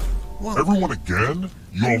 Whoa. Everyone again?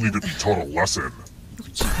 You all need to be taught a lesson.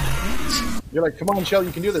 You're like, come on, Shell,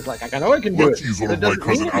 you can do this. Like, I know I can do Let's it. use one but of it my doesn't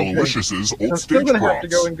cousin mean anything. Aloysius's I'm old still stage going to have to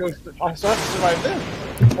props. go and go. I still have to survive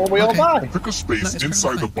this, or we all die. Pick a space No, it's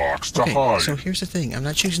inside the perfectly box to Okay, hide. so here's the thing. I'm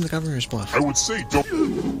not choosing the governor's bluff. I would say don't.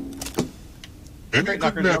 Any Great good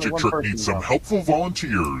Knockers, only magic one trick person needs some left. helpful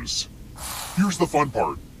volunteers. Here's the fun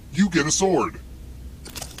part. You get a sword.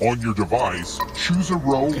 On your device, choose a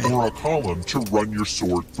row or a column to run your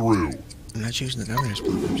sword through. I'm not choosing the governor's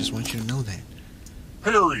bluff. I just want you to know that.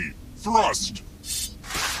 Parry! Thrust!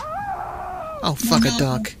 Oh, fuck a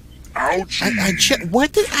duck. Ouchie!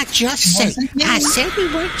 What did I just say? Wasn't me. I said we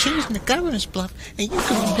weren't choosing the governor's bluff, and you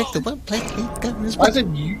couldn't pick the one place to pick the governor's I bluff.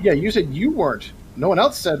 said, you said you weren't. No one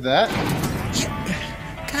else said that.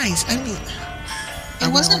 Guys, I mean...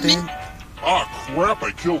 It wasn't me. Ah, crap,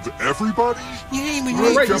 I killed everybody? You ain't even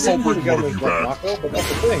You're right, guess you I'll didn't do bring the one of governor's you bluff, back. Knocko, but that's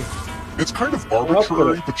the thing. It's kind of else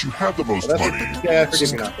arbitrary, could but you had the most That's money. yeah,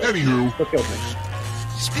 forgive me, Knocko. Anywho, Still killed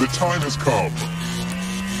me. the time has come.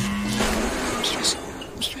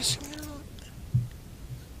 I'm stressing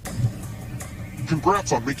out.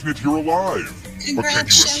 Congrats on making it here alive. But can you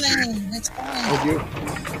Congrats, escape? Shelly. Let's go. Thank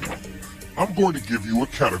you. I'm going to give you a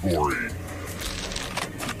category.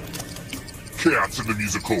 Cats in the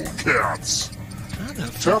musical Cats. How the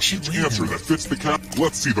fuck Tap should each we answer know? that fits the cat.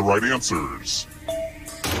 Let's see the right answers.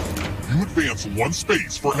 You advance one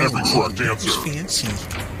space for every correct It's answer. fancy.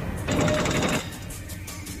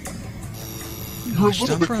 You're a little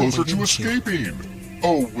Stop bit probably, closer to didn't you? escaping.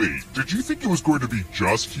 Oh wait, did you think it was going to be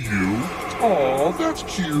just you? Aw, that's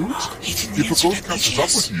cute. If a ghost catches up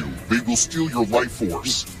with you, they will steal your life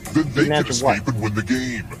force. Then they can escape and win the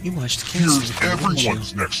game. You watched Here's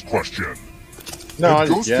everyone's next question. No, and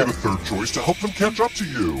ghosts yeah. get a third choice to help them catch up to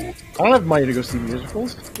you. I don't have money to go see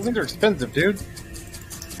musicals. Those things are expensive, dude.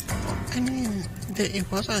 I mean,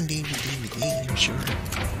 it was on DVD, I'm sure.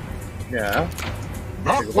 Yeah.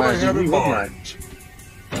 Not what I had in mind.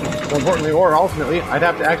 More importantly, or ultimately, I'd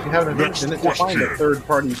have to actually have an Next event in it to find a question.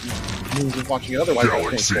 third-party means of watching it. Otherwise, I'd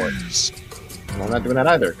pay for it. Galaxies. Well, I'm not doing that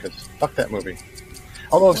either, because fuck that movie.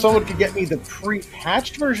 Although, if someone could get me the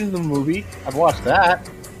pre-patched version of the movie, I'd watch that.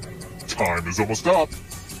 Time is almost up.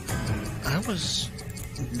 I was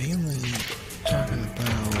mainly talking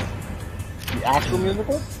about... The actual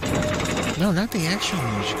musical? No, not the actual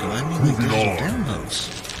musical. I mean, like, Moving digital on.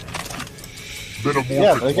 downloads. Metamorphic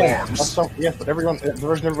Yeah, but again, Fox. yes, but everyone, the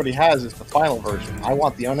version everybody has is the final version. I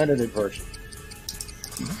want the unedited version.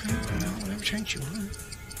 Okay, well, whatever turns you on.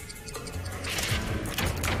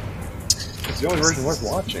 It's the only version worth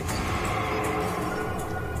watching.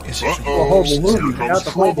 Is The it Uh-oh, horrible here movie, comes not the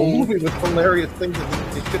horrible trouble. movie with hilarious things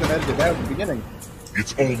that they should have edited out at the beginning.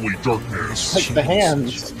 It's only darkness. Like the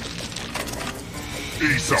hands.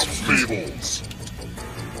 Aesop's Fables.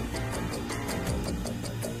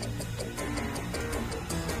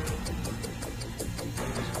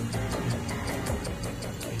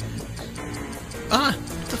 Ah!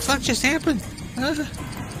 What the fuck just happened?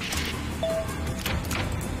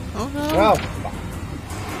 Oh no! Wow.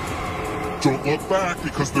 Don't look back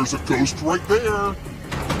because there's a ghost right there.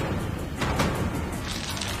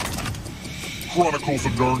 Chronicles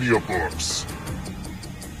of Narnia books.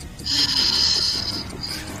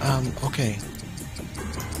 Okay.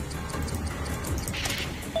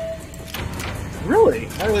 Really?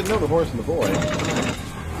 I didn't know the horse and the boy.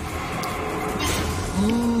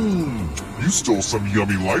 You stole some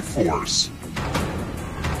yummy life force.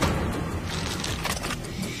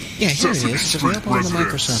 Yeah, here it Sesame is. It's Street available on the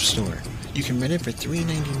Residence. Microsoft Store. You can rent it for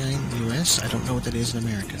 $3.99 US. I don't know what that is in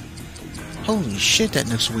America. Holy shit, that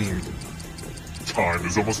looks weird. Time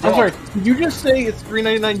is almost I'm up. sorry, did you just say it's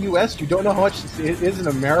 $3.99 US? You don't know how much it is in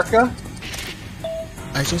America?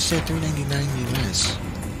 I just said $3.99 US.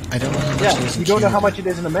 I don't know how much it Yeah, is in you don't know how Canada. much it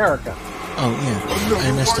is in America. Oh, yeah. Another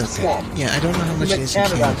I messed life up swap. there. Yeah, I don't know how You much it meant is in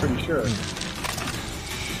Canada, I'm Canada. pretty sure. Yeah.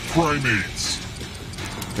 Primates.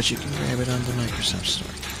 But you can grab it on the Microsoft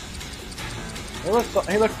Store. Hey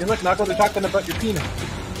look, Knuckles, they're talking about your penis.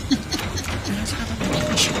 That's not a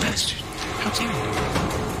penis, you bastard. How dare you?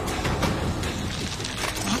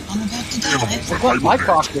 Oh, I'm about to die. Animals that That's what my hibernate.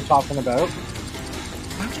 cock they're talking about.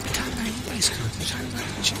 Why would they be talking about anybody's cock? They're talking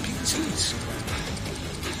about chimpanzees.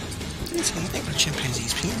 I didn't say anything about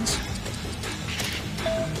chimpanzees' penis.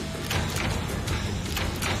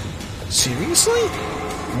 Seriously?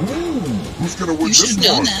 Who's gonna win You this should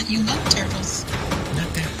know one? that. You love turtles. Not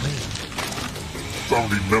that way.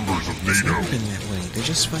 Founding members of It's NATO. never been that way. They're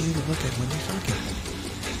just funny to look at when they're fucking.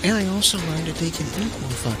 And I also learned that they can eat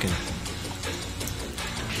while fucking.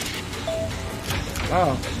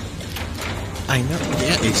 Oh. I know.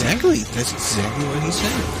 Yeah, exactly. That's exactly what he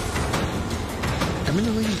said. I'm in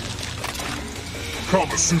the lead.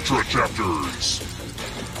 Kama Sutra chapters.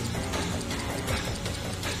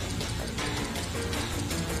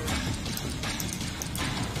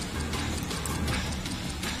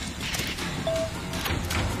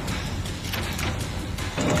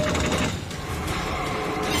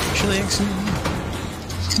 Actually, accidentally.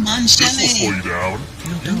 Come on, This will slow Shelly. you down.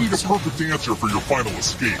 No, You need a it's not. perfect answer for your final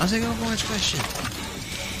escape. I'll take Overwatch question.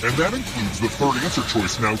 And that includes the third answer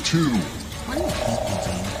choice now, too. Why do you hate me,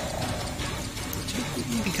 Dean? Do you hate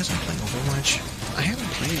me because I play Overwatch? I haven't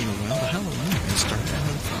played in a while, but how long have I started? I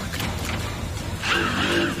mean, fuck.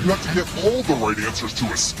 You have to get all the right answers to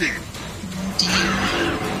escape. Oh,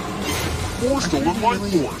 dear. Or stolen life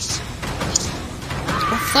force.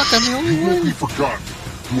 Oh, fuck, I'm the only You won't be one. forgotten,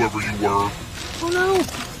 whoever you were. Oh, no.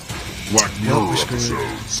 Black Well, Mirror we're screwed.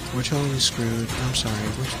 episodes. We're totally screwed. I'm sorry.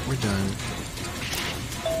 We're done.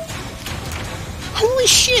 Holy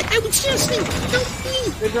shit! I was listening! Help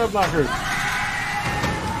me! Good job, Knocker.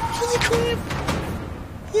 Holy crap!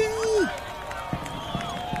 Yay!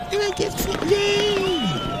 And I get yay!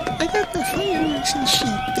 I got the fireworks and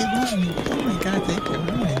shit. They love me. Oh my god, thank you.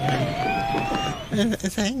 Oh my god.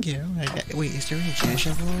 Thank you. Wait, is there any cash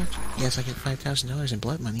involved? Yes, I get $5,000 in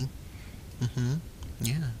blood money. Mm-hmm.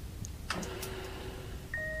 Yeah.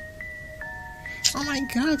 Oh my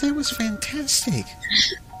god, that was fantastic.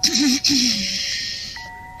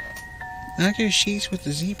 Knock your sheets with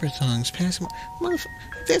the zebra tongues. Pass them.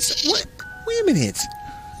 That's what? Wait a minute.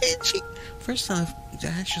 First off,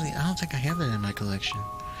 actually, I don't think I have that in my collection.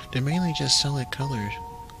 They're mainly just solid colors.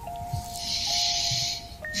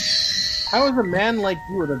 How does a man like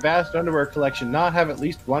you with a vast underwear collection not have at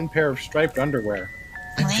least one pair of striped underwear?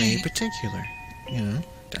 I'm very Right. particular. You know,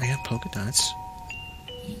 I have polka dots.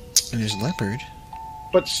 And there's leopard.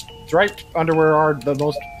 But striped underwear are the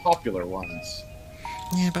most popular ones.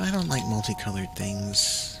 Yeah, but I don't like multicolored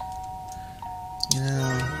things. You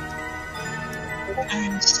know.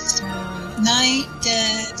 And so, night,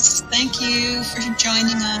 Des. Thank you for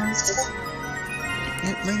joining us.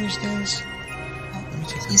 Yeah, later's days. Oh, Let me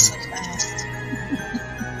take a he's so look. fast.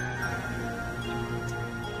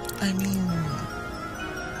 I mean...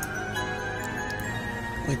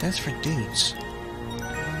 Wait, that's for dudes.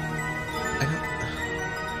 I don't...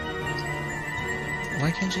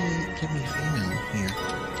 Why can't you give me female here?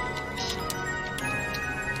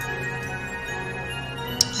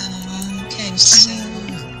 Okay, so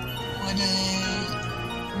what do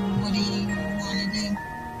you want to do?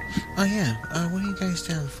 Oh yeah, what are you guys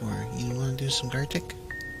down for? You want to do some Gartic?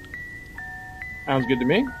 Sounds good to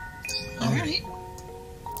me. All right.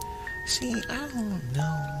 See, I don't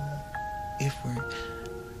know if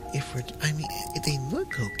we're, I mean, they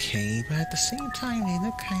look okay, but at the same time, they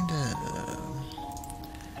look kind of,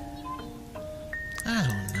 I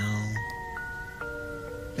don't know.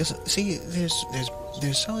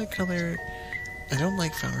 There's solid color. I don't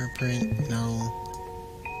like flower print, no.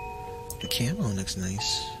 The camo looks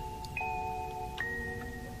nice.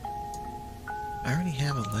 I already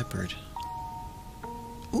have a leopard.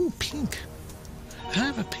 Ooh, pink. I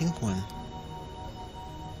have a pink one.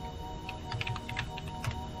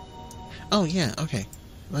 Oh, yeah, okay.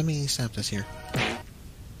 Let me stop this here.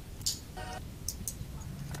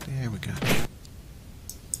 There we go.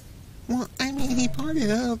 Well, I mean, he brought it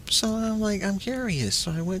up, so I'm curious.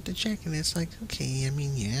 So I went to check, and it's like, okay, I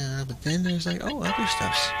mean, yeah, but then there's like, oh, other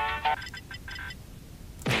stuffs.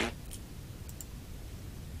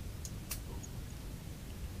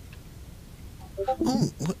 Oh,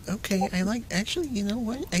 okay, actually, you know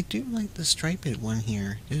what? I do like the striped one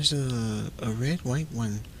here. There's a red, white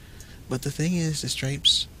one. But the thing is, the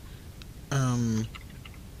stripes,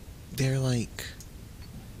 they're like,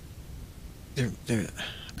 they're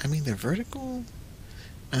vertical,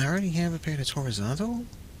 and I already have a pair that's horizontal.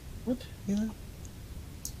 What? You know?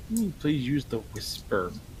 Can you please use the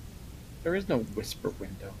whisper? There is no whisper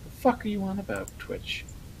window. The fuck are you on about, Twitch?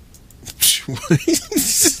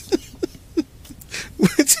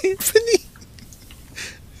 What's happening?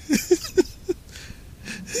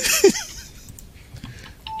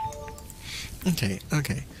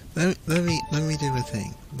 Okay. Let me do a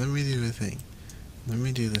thing. Let me do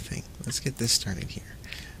the thing. Let's get this started here.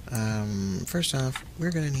 First off,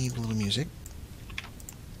 we're gonna need a little music.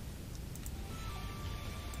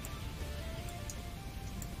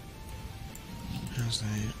 How's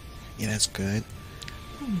that? Yeah, that's good.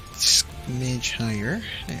 Smidge higher.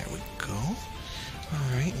 There we go.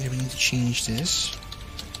 Alright, now we need to change this.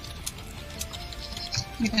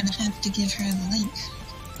 You're gonna have to give her the link.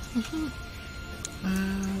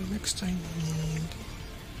 Next I need...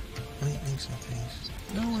 links and things.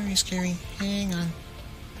 No worries, Carrie. Hang on.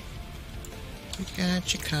 We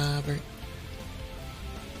got you covered.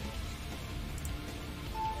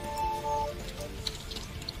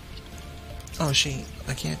 Oh,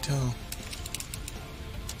 I can't tell.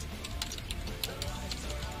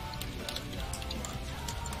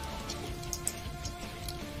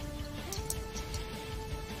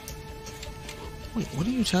 Wait, what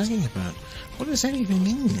are you talking about? What does that even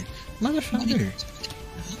mean? Motherfucker!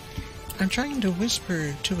 I'm trying to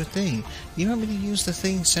whisper to a thing. You want me to use the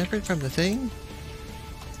thing separate from the thing?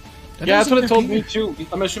 Yeah, that's what it told me too.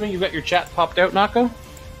 I'm assuming you got your chat popped out, Nako?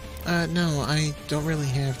 No, I don't really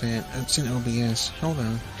have that. It's in OBS. Hold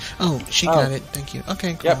on. Oh, she got it. Thank you.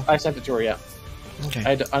 Okay, cool. Yep, I sent it to her, yeah. Okay. I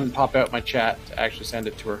had to unpop out my chat to actually send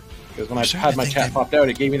it to her. Because when I had my chat popped out,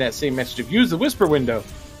 it gave me that same message of use the whisper window.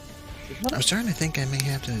 I'm starting to think I may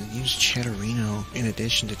have to use Chatterino in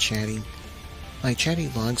addition to Chatty. Like, Chatty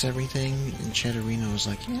logs everything, and Chatterino is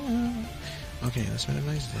like, yeah. Okay, let's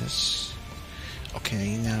minimize this.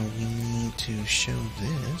 Okay, now we need to show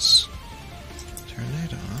this. Turn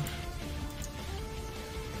that off.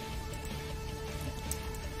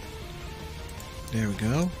 There we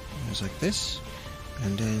go. It was like this.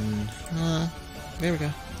 And then, there we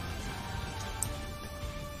go.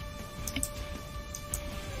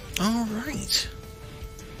 Alright.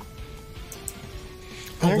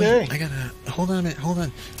 Oh wait, I gotta, hold on a minute, hold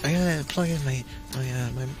on. I gotta plug in my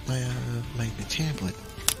tablet.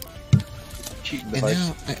 And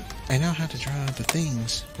now, I know how to draw the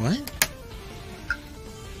things. What?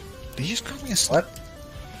 Did you just call me a What?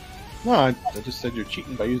 No, I just said you're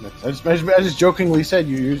cheating by using it. I just jokingly said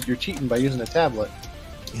you're cheating by using a tablet.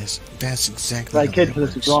 Yes, that's exactly. I kid how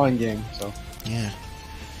because it it's a works. drawing game, so. Yeah.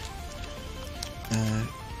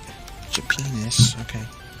 Your penis. Okay.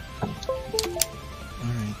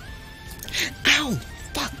 Alright. Ow!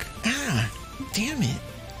 Fuck! Ah! Damn it!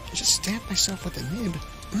 I just stabbed myself with a nib.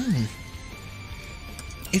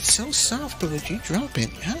 It's so soft, but would you drop it?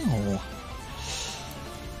 Ow!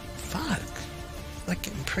 Fuck! Like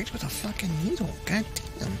getting pricked with a fucking needle. God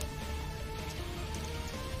damn.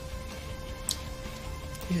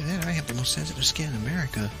 Either that or I have the most sensitive skin in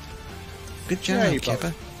America. Good job, Yeah, you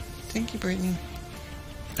Kippa. Thank you, Brittany.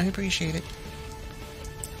 I appreciate it.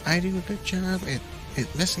 I do a good job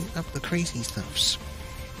at messing up the crazy stuffs.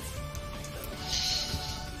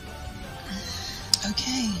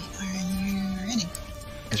 Okay, are you ready?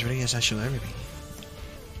 As ready as I shall ever be.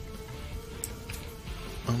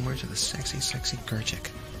 Onward to the sexy, sexy Gurchik.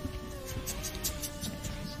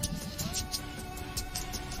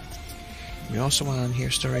 We also want to hear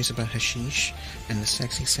stories about hashish and the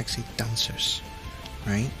sexy, sexy dancers.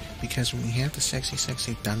 Right? Because when we have the sexy,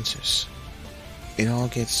 sexy dancers, it all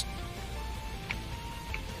gets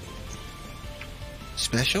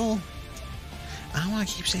special. I don't want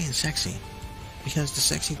to keep saying sexy because the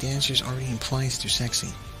sexy dancers already implies they're sexy.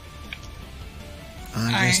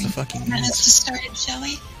 That's the fucking minutes ads. to start, shall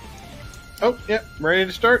we? Oh, yep, ready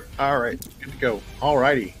to start? Alright, good to go.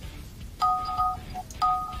 Alrighty.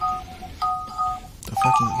 The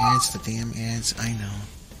fucking ads, the damn ads, I know.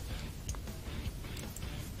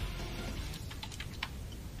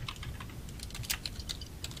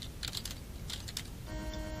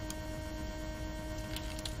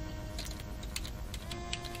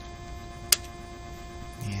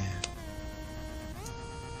 Yeah.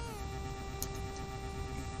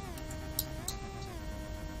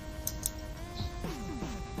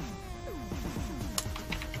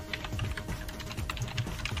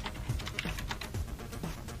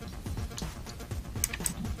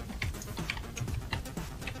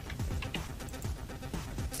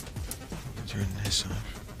 Turn this off.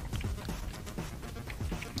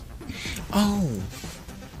 Oh!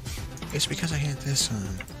 It's because I had this on.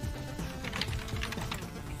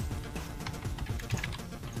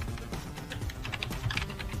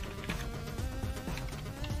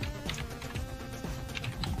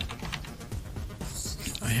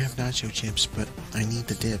 I have nacho chips, but I need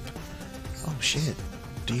the dip. Oh shit.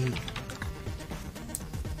 Do you...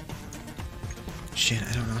 Shit,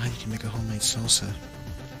 I don't know how you can make a homemade salsa.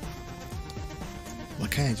 Well, I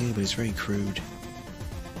kinda do, but it's very crude.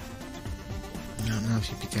 I don't know if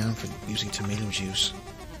you'd be down for using tomato juice.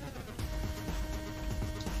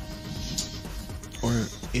 Or,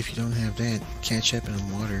 if you don't have that, ketchup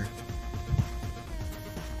and water.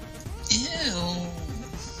 Ew.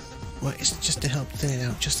 Well, it's just to help thin it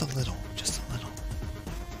out just a little. Just a little.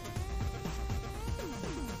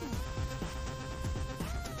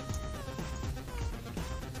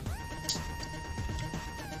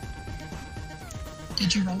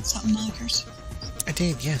 Did you write something, Milkers? I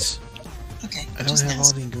did, yes. Okay. I don't just have all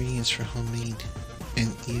ask. the ingredients for homemade.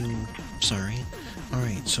 And you... Sorry.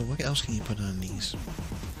 Alright, so what else can you put on these?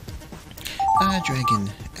 Dragon.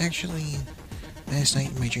 Actually, last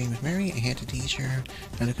night in my dream with Mary, I had to teach her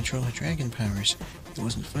how to control her dragon powers. It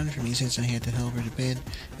wasn't fun for me since I had to help her to bed,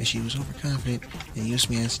 as she was overconfident and used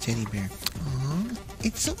me as a teddy bear. Aww,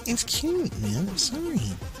 it's cute, man. I'm sorry.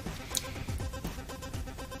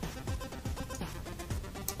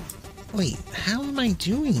 Wait, how am I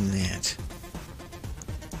doing that?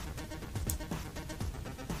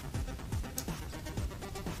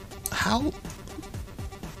 How?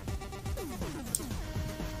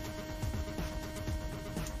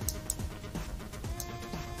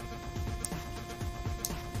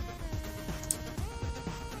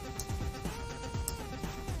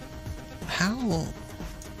 How?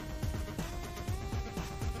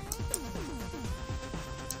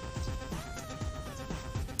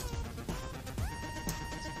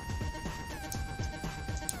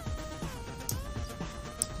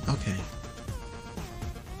 Okay.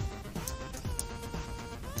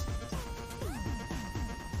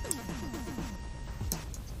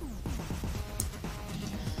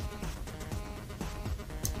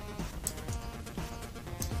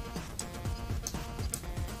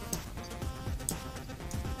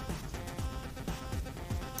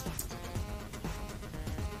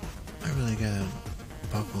 I really gotta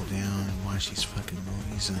buckle down and watch these fucking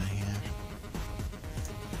movies that I have.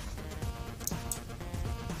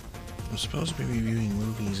 I'm supposed to be reviewing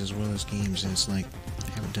movies as well as games, and it's like I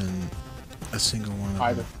haven't done a single one of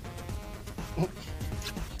Either. them.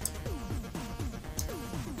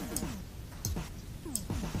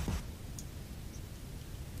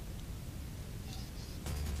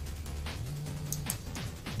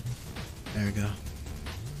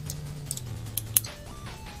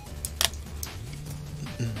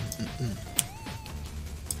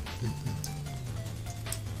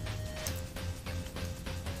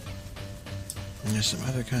 There's some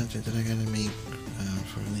other content that I gotta make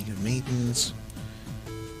for League of Maidens.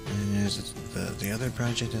 And there's the other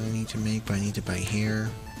project that I need to make, but I need to buy hair.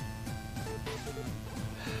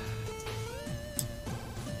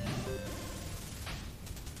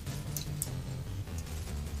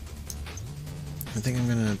 I think I'm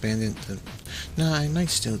gonna abandon the... No, I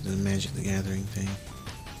might still do the Magic the Gathering thing.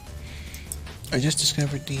 I just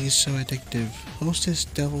discovered these so addictive. Hostess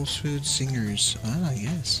Devil's Food Singers. Ah,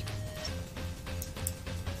 yes.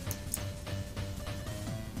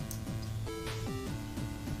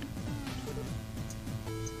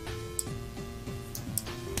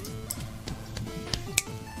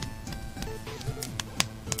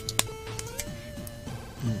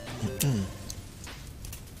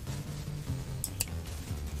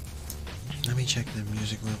 Let me check the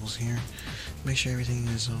music levels here. Make sure everything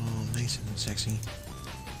is all nice and sexy.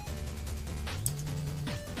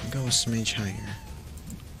 Go a smidge higher.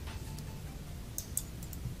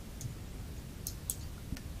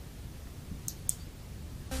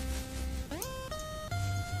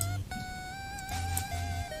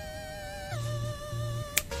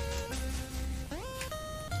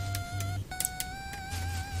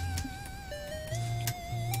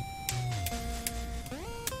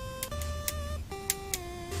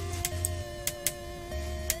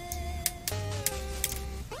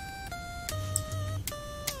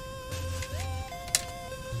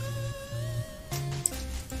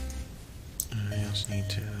 Need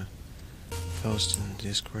to post in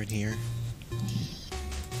Discord here.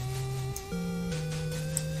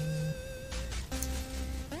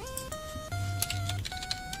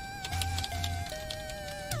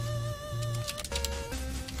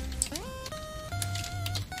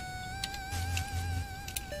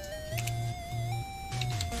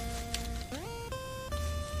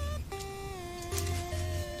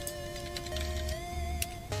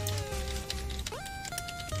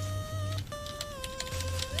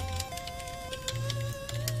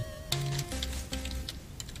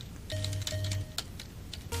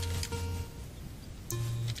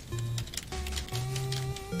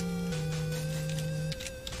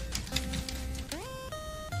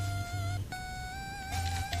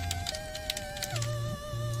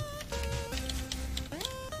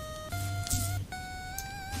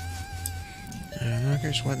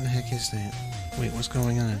 Knockers, what in the heck is that? Wait, what's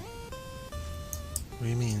going on? What do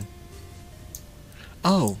you mean?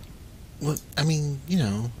 Oh! Well, I mean, you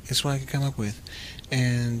know, it's what I could come up with.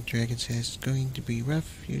 And Dragon says, it's going to be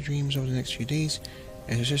rough, your dreams over the next few days.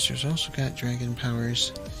 And her sister's also got dragon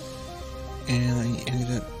powers. And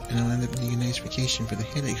I'll end up needing a nice vacation for the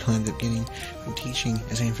headache I'll end up getting from teaching,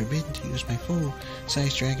 as I am forbidden to use my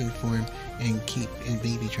full-size dragon form and keep in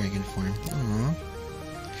baby dragon form. Aww.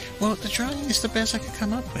 Well, the drawing is the best I could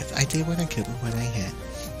come up with. I did what I could with what I had.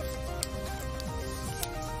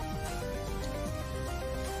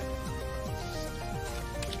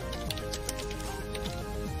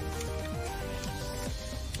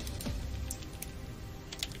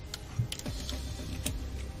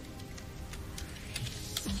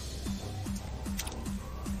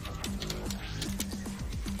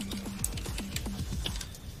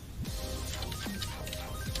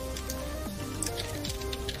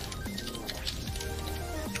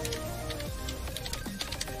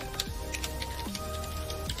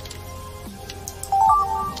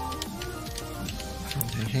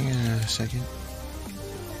 Hang on a second.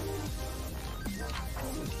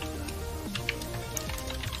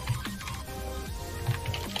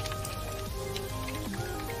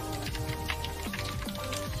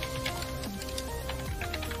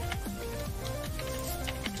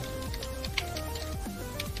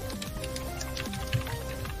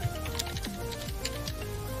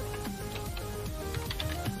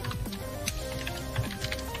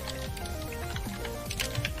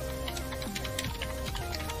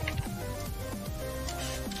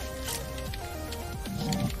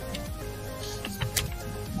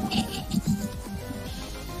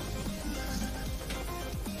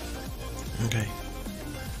 Okay.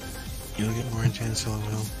 You'll get more intense, LOL.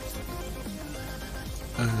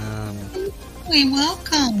 We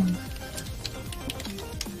welcome.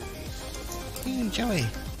 Hey, Joey.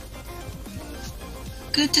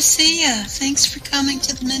 Good to see ya. Thanks for coming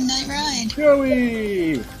to the Midnight Ride.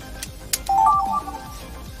 Joey!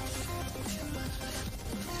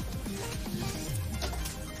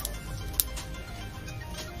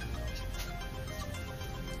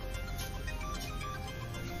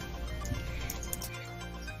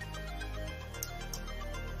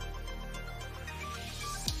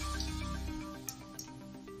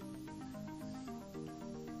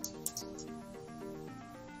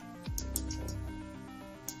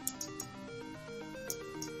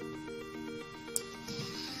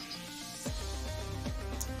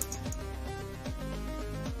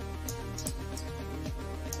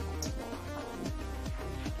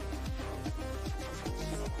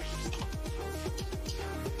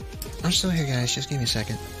 I'm still here, guys. Just give me a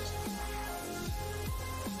second.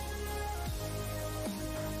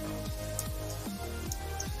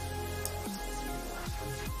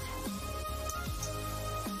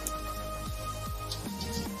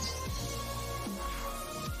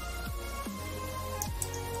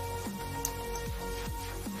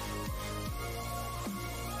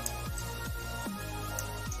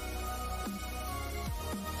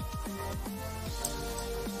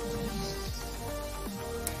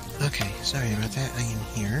 Okay, sorry about that. I am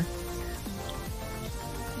here.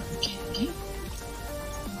 Okay.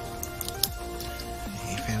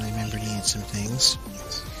 A family member needs some things.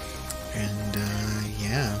 And,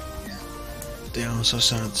 yeah. They also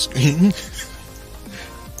saw the screen.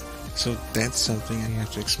 So that's something I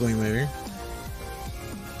have to explain later.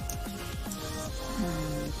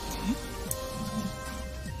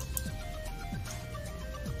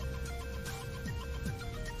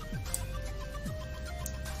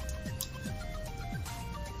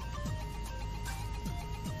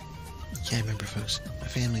 Yeah, remember, folks, my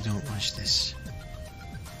family don't watch this.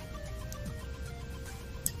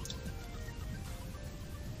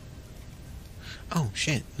 Oh,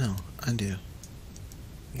 shit, no, undo.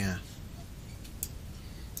 Yeah.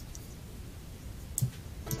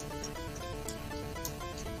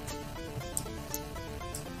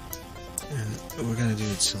 And we're gonna do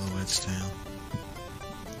it silhouette style.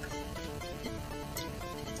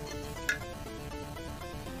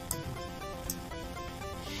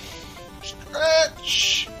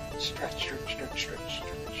 Stretch! Stretch, stretch, stretch, stretch,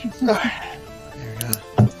 stretch. There we go.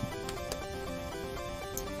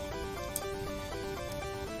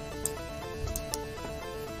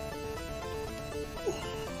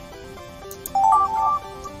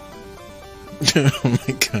 Oh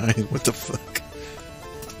my god, what the fuck?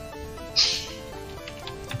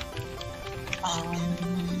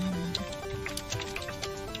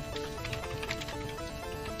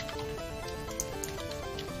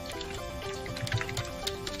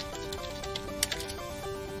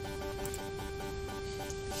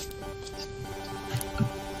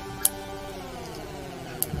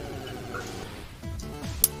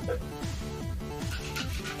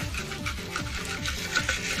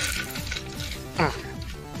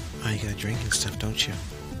 Oh, you gotta drink and stuff, don't you?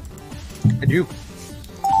 I do.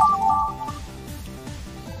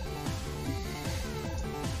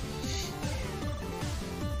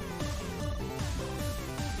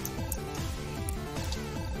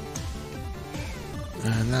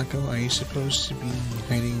 Nako, are you supposed to be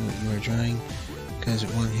hiding what you are drawing? Because it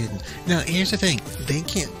wasn't hidden. Now, here's the thing. They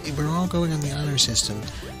can't... We're all going on the honor system.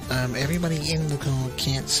 Everybody in the call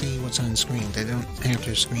can't see what's on screen. They don't have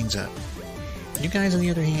their screens up. You guys, on the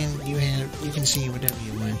other hand, you can see whatever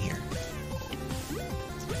you want here.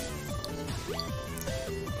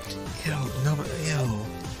 Yo,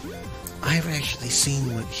 I've actually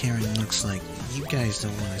seen what Karen looks like. You guys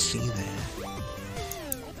don't want to see that.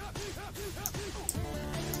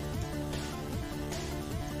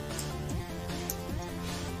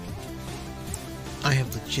 I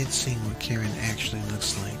have legit seen what Karen actually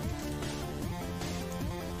looks like.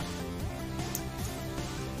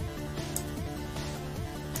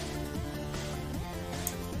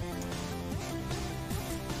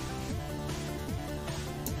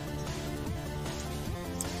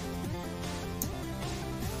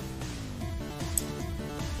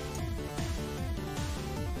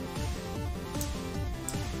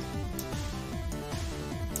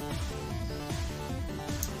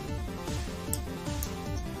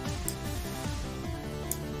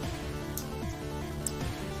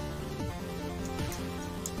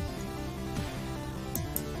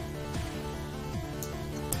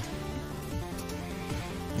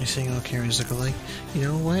 You're saying all Karens look alike? You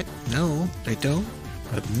know what? No, they don't.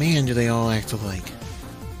 But man, do they all act alike.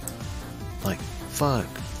 Like, fuck.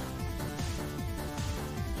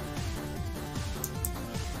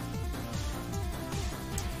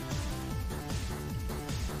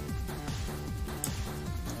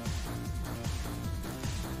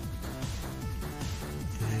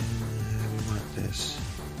 And we want this.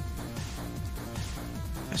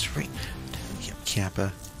 That's right. Yep,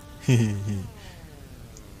 Kappa.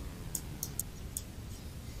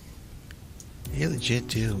 They legit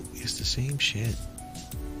do. It's the same shit.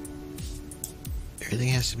 Everything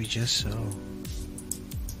has to be just so.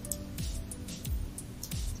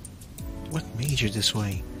 What made you this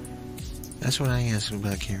way? That's what I ask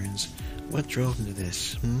about Karens. What drove them to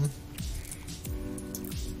this, hmm?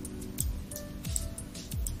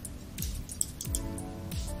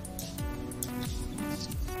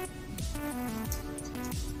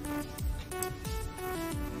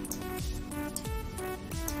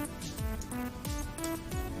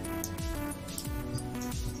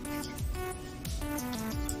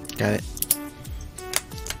 Got it.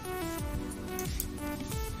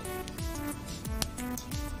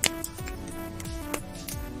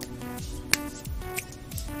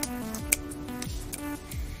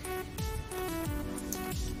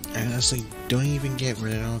 I honestly don't even get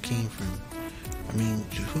where it all came from. I mean,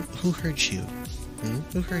 who hurt you?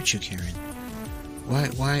 Who hurt you, Karen?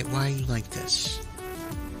 Why are you like this?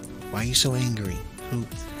 Why are you so angry? Who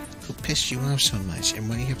pissed you off so much? And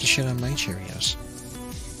why do you have to shit on my Cheerios?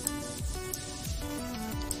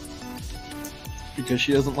 Because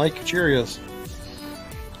she doesn't like Cheerios.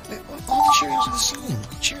 All the Cheerios are the same.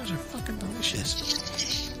 The Cheerios are fucking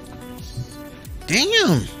delicious.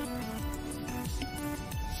 Damn!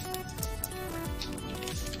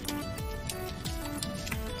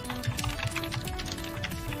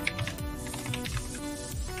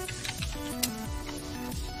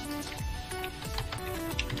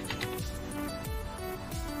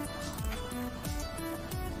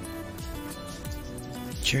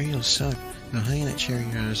 Cheerios suck. No, Honey Nut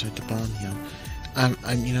Cheerios are the bomb,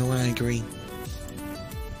 you know what? I agree.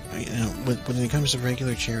 You know, when it comes to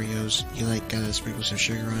regular Cheerios, you like gotta sprinkle some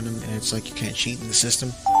sugar on them, and it's like you can't cheat in the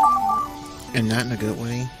system, and not in a good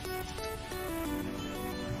way.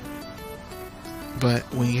 But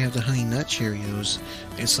when you have the Honey Nut Cheerios,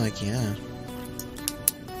 it's like, yeah.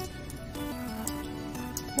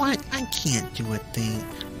 What? I can't do a thing.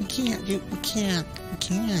 We can't.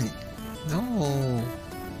 No.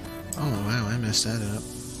 Oh, wow, I messed that up.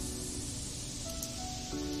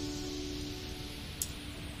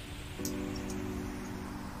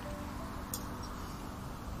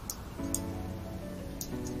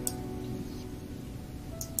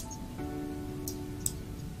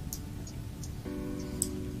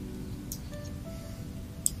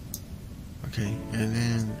 Okay, and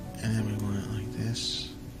then we want it like this.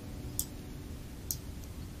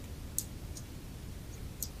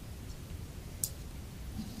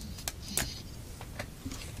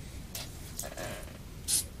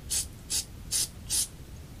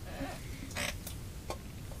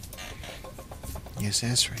 Yes,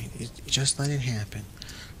 that's right. Just let it happen.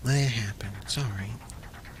 Let it happen. It's alright.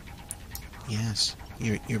 Yes.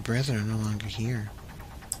 Your brethren are no longer here.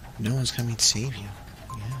 No one's coming to save you.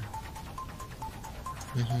 Yeah.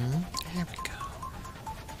 There we go.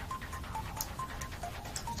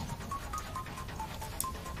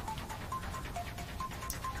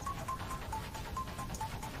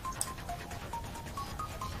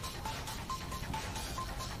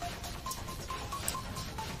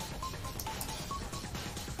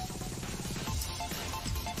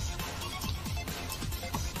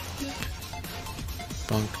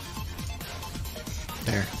 Bunk.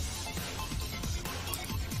 There.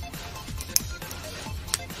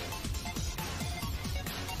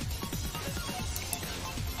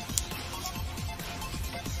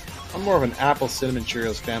 I'm more of an apple cinnamon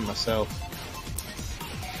Cheerios fan myself.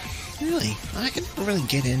 Really? I can never really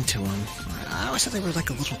get into them. I always thought they were like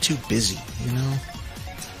a little too busy, you know?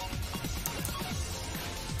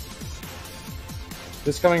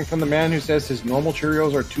 This coming from the man who says his normal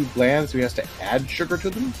Cheerios are too bland, so he has to add sugar to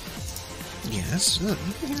them? Yes, look,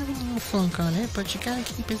 you can have a little funk on it, but you gotta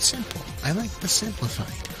keep it simple. I like the simplified.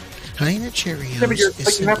 Honey Nut Cheerios. Yeah,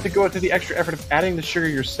 but you have to go to the extra effort of adding the sugar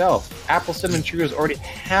yourself. Apple cinnamon Cheerios already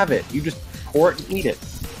have it. You just pour it and eat it.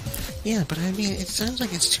 Yeah, but I mean, it sounds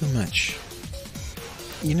like it's too much.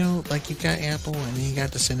 You know, like you got apple and then you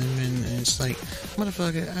got the cinnamon, and it's like,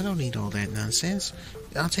 motherfucker, I don't need all that nonsense.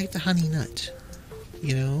 I'll take the honey nut.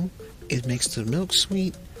 You know, it makes the milk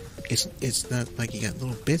sweet. It's not like you got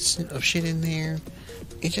little bits of shit in there.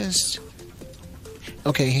 It just...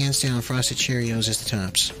 Okay, hands down, Frosted Cheerios is the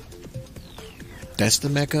tops. That's the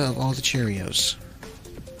mecca of all the Cheerios.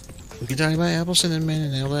 We can talk about apple cinnamon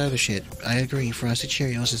and all that other shit. I agree, Frosted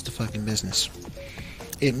Cheerios is the fucking business.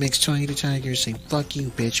 It makes Tony the Tiger say, fuck you,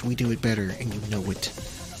 bitch, we do it better, and you know it.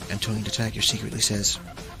 And Tony the Tiger secretly says,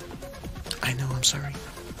 I know, I'm sorry.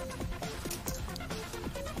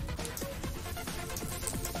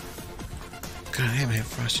 God, I haven't had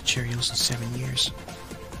Frosted Cheerios in 7 years.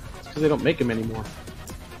 Because they don't make them anymore.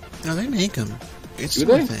 No, they make them. It's Do a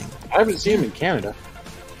they? thing. I haven't seen them in Canada.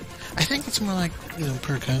 I think it's more like, you know,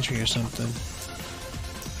 per country or something.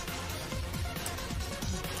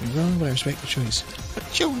 You're wrong, but I respect your choice. But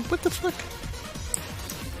Joey, what the fuck?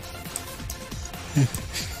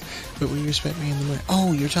 But will you respect me in the morning?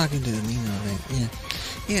 Oh, you're talking to me now, man. Yeah.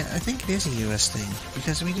 Yeah, I think it is a US thing.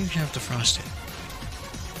 Because we do have the Frosted.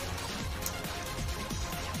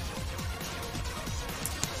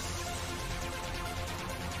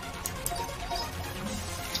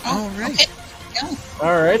 Alright. Okay. Go.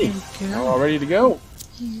 Alrighty. Okay. We're all ready to go.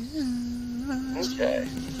 Yeah. Okay.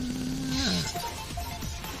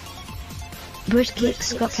 Bush kicks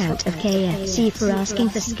Scott out of KFC for asking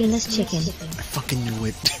for skinless chicken. I fucking knew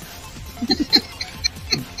it.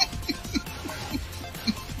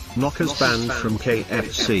 Knockers banned from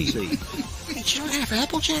KFC. Wait, you don't have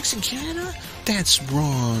Apple Jacks in Canada? That's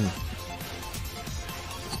wrong.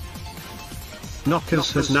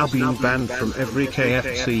 Knockers has now been banned from every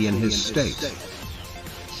KFC in his state.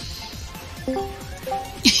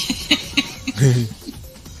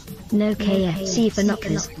 No KFC for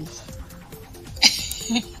Knockers.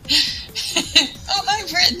 Oh, hi,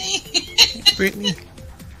 Brittany. Brittany.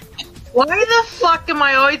 Why the fuck am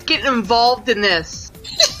I always getting involved in this?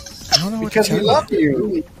 I don't know what Because to we tell love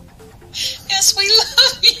you. Yes, we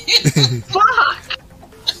love you. Fuck!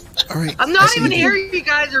 Alright. I'm not even here. You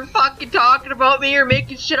guys are fucking talking about me or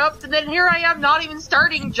making shit up, and then here I am, not even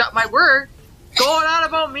starting my work, going on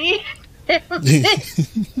about me.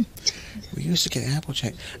 We used to get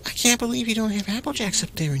Applejack. I can't believe you don't have Applejacks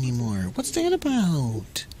up there anymore. What's that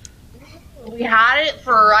about? We had it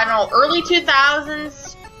for, I don't know, early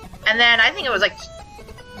 2000s, and then I think it was like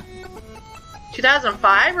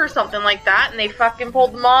 2005 or something like that, and they fucking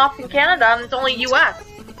pulled them off in Canada, and it's only US.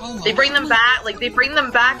 Oh, They bring them back, like, they bring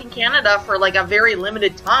them back in Canada for, like, a very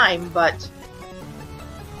limited time, but...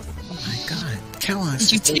 Oh my god. Kellogg's.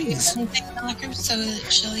 Did you take something, Knocker, so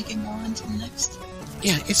that Shelly can go on to the next?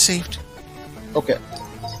 Yeah, it's saved. Okay.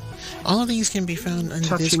 All of these can be found under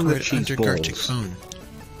Touching the Discord cheese under balls. Gartic Phone.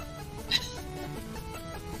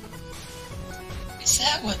 Is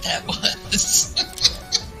that what that was?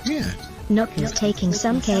 Yeah. Knockers taking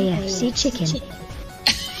some KFC chicken.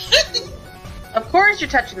 Of course you're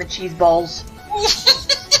touching the cheese balls.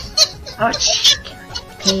 Oh, chicken.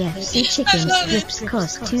 KFC chicken strips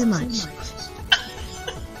cost too much.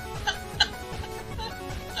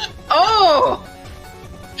 Oh!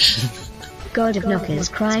 God of Knockers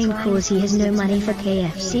crying cause he has no money for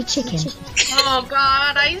KFC chicken. Oh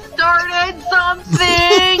god, I started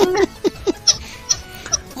something!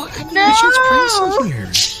 Well, I mean, No! it's pricey here.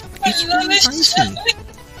 It's I love really it, pricey. Shelly.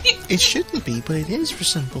 It shouldn't be, but it is for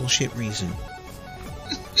some bullshit reason.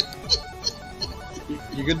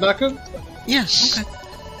 You good, Naka? Yeah, okay.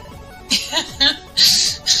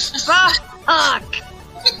 Fuck!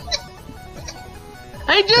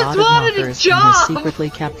 I just God of wanted a Knockers and his job! secretly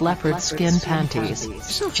kept leopard skin panties. You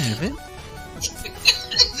still have it.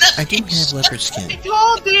 I do have leopard skin. I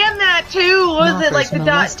told Dan that too. What was it like Knockers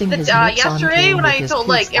molesting his nips on yesterday game when with I his told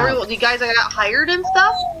like piece out. everyone, you guys, I got hired and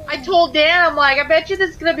stuff. I told Dan, I'm like, I bet you this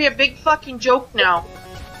is gonna be a big fucking joke now.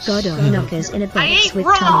 God of Knockers in a I box ain't with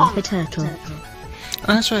wrong. tongue for turtle. Oh,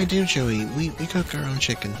 that's what I do, Joey. We cook our own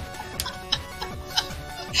chicken.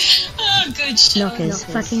 Oh, good show. Knockers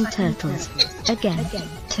fucking turtles. Again.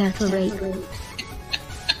 Turtle rape.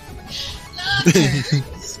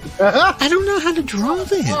 I don't know how to draw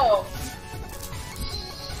that. Oh,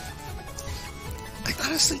 I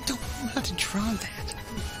honestly don't know how to draw that.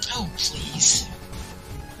 Oh, please.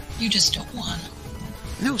 You just don't want to.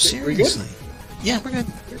 No, seriously. Yeah, we're good.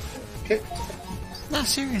 Okay. No,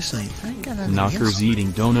 seriously. I ain't got nothing Knocker's else.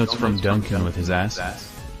 eating donuts from Dunkin' with his ass.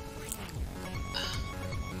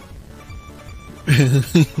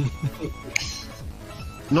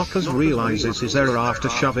 Knockers realizes his error after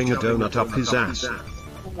shoving a donut up his ass.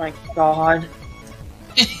 oh my god.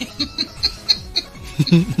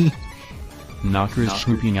 Knocker's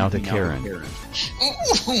pooping out a Karen. Ooh.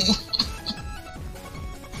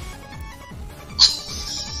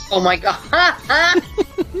 Oh my god.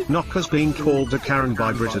 Knockers being called a Karen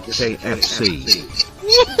by Brit at KFC.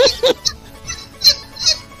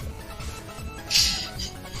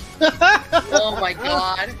 Oh my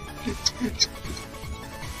god.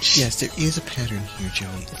 Yes, there is a pattern here, Joey.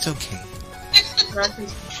 It's okay.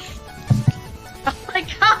 Oh my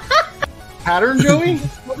god. Pattern, Joey?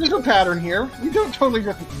 Well, there's no pattern here. You don't totally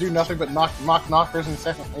just do nothing but mock knockers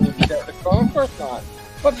incessantly with the phone. Of course not.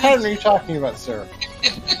 What pattern are you talking about, sir?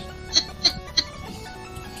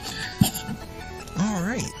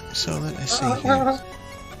 Alright, so let me see here.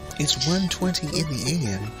 It's 1:20 in the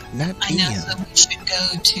AM, not I know, PM. so we should go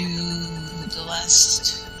to the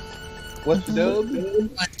last. What's the dub?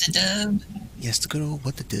 What the dub? Yes, the good old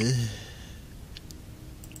what the duh.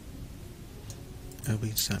 Oh,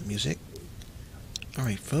 we stop music.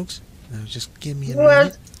 Alright, folks. Now just give me a I was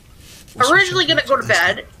minute. We'll switch originally over gonna go to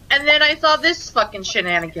last bed, and then I saw this fucking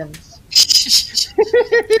shenanigans. Best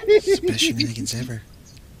shenanigans ever.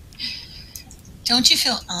 Don't you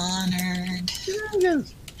feel honored?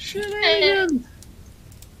 Shenanigans! Shenanigans!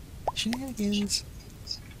 Shenanigans.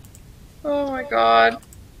 Oh my god.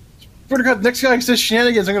 Swear to God, next guy who says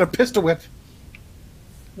shenanigans, I'm gonna pistol whip.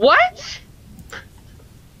 What?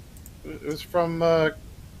 It was from,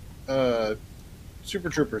 Super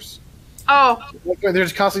Troopers. Oh. Like, they're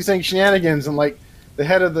just constantly saying shenanigans, and like the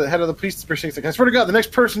head of the police precinct, like, I swear to God, the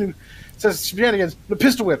next person who says shenanigans, the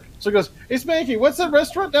pistol whip. So he goes, "Hey Spanky, what's that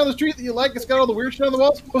restaurant down the street that you like? It's got all the weird shit on the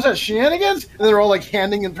walls. What's that, shenanigans?" And they're all like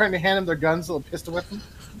trying to hand him their guns, so they'll pistol whip them.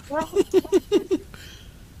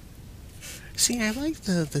 See, I like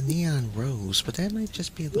the neon rose, but that might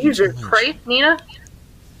just be a little Jesus too much. Christ, Nina.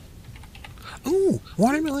 Ooh,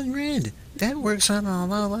 watermelon red. That works on a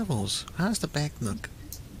lot of levels. How's the back look?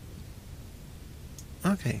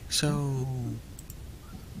 Okay, so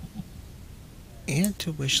add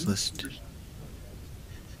to wish list.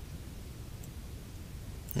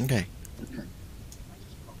 Okay.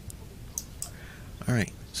 All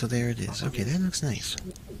right, so there it is. Okay, that looks nice.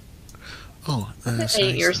 Oh,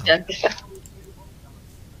 sorry, You're so- stuck.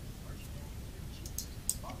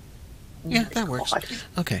 Yeah, that works.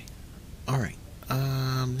 Okay. Alright.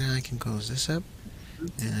 Now I can close this up.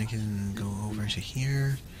 And I can go over to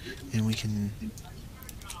here. And we can do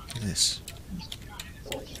this.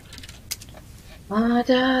 I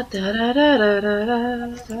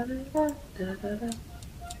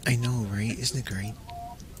know, right? Isn't it great?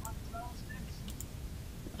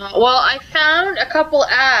 Well, I found a couple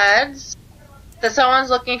ads that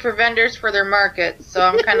someone's looking for vendors for their market, so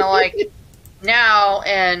I'm kind of like, now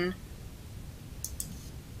and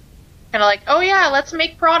kind of like, oh yeah, let's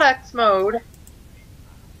make products mode.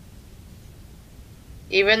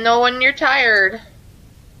 Even though when you're tired.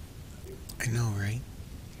 I know, right?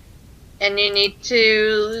 And you need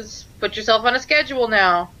to put yourself on a schedule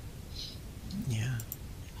now. Yeah.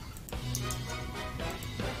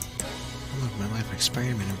 Look, my life like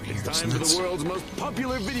Spider-Man over here. It's Time for nuts. the world's most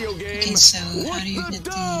popular video game. Okay, so how What do you the get the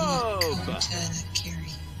Dub? code to carry?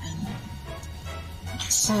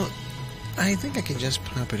 Well, I think I can just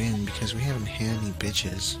pop it in because we haven't had any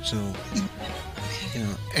bitches. So, you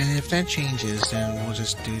know, and if that changes, then we'll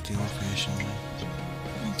just do it the old-fashioned way.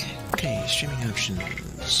 Okay, streaming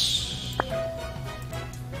options.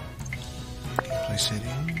 Okay, play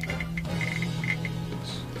settings.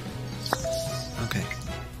 Okay.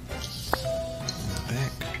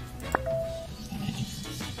 Back.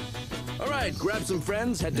 Alright, grab some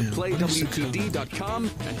friends, head to Now, what is the playwtd.com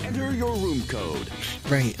and enter your room code.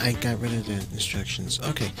 Right, I got rid of the instructions.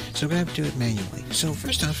 Okay, so we're going to have to do it manually. So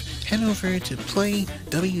first off, head over to playwtd.com.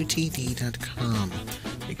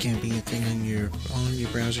 It can be a thing on your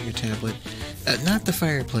browser, your tablet. Not the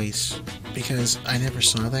fireplace, because I never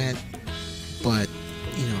saw that. But,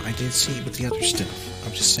 you know, I did see it with the other stuff.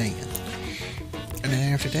 I'm just saying. And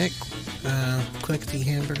then after that, click the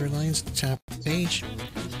hamburger lines at the top of the page.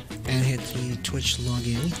 And hit the Twitch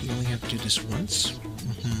login. You only have to do this once.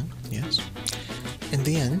 Yes. And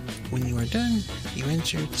then, when you are done, you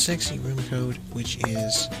enter the sexy room code, which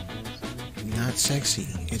is not sexy.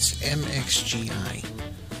 It's MXGI.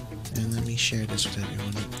 And let me share this with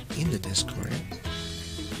everyone in the Discord,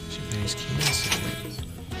 so you guys can see it.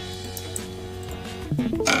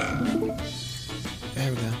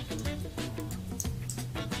 There we go.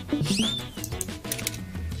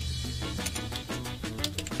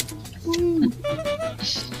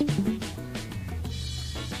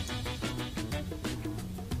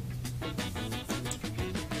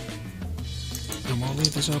 I won't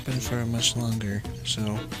leave this open for much longer, so...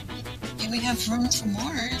 Yeah, we have room for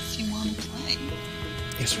more if you want to play.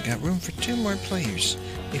 Yes, we got room for 2 more players.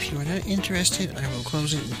 If you are not interested, I will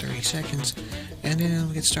close it in 30 seconds, and then it'll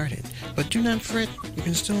get started. But do not fret, you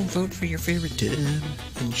can still vote for your favorite dub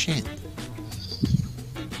and chant.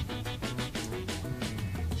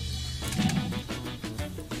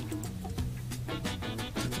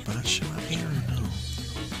 Did the bot show up here or no?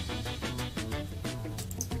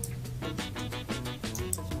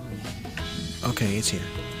 Okay, it's here.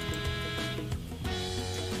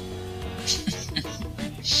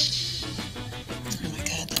 Oh my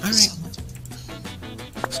god, that All was right. so much.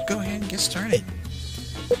 Let's go ahead and get started.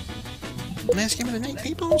 Last game of the night,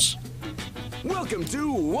 peoples. Welcome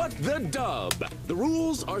to What the Dub. The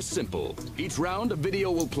rules are simple. Each round, a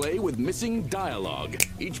video will play with missing dialogue.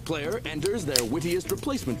 Each player enters their wittiest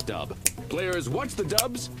replacement dub. Players watch the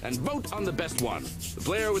dubs and vote on the best one. The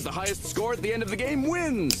player with the highest score at the end of the game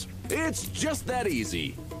wins. It's just that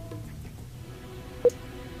easy.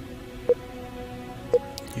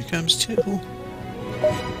 Here comes 2.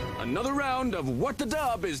 Another round of What the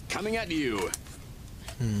Dub is coming at you.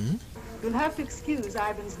 You'll have to excuse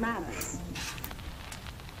Ivan's manners.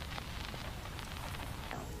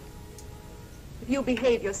 If you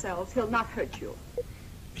behave yourselves, he'll not hurt you.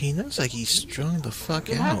 He looks like he's strung the fuck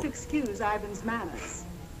You'll have out. to excuse Ivan's manners.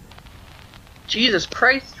 Jesus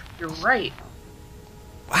Christ, you're right.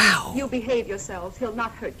 Wow. If you behave yourselves, he'll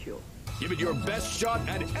not hurt you. Give it your best shot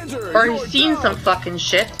and enter. Or your he's seen dub. some fucking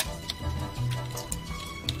shit.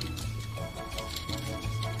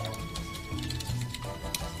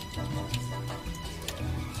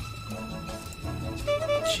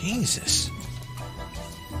 Jesus.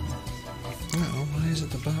 Uh-oh, why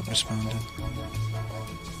isn't the bot responding?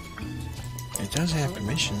 It does have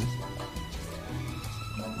permission.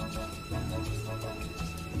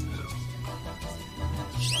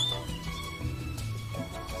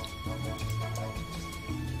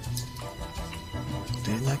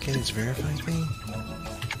 Did it not get its verified thing?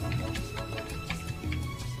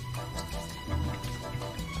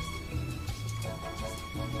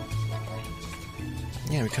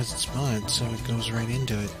 Yeah, because it's mod, so it goes right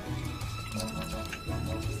into it.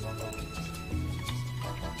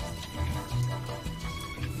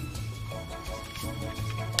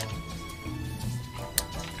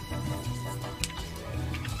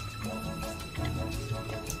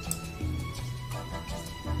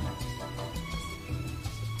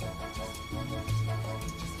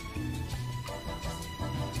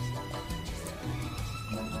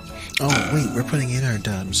 Oh, wait, we're putting in our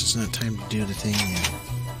dubs. It's not time to do the thing yet.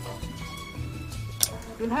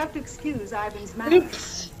 You'll have to excuse Ivan's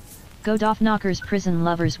manners. Godolph Knocker's prison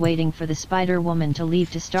lovers waiting for the Spider-Woman to leave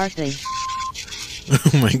to start the...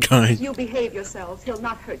 Oh my god. You'll behave yourselves. He'll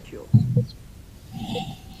not hurt you.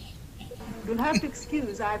 You'll have to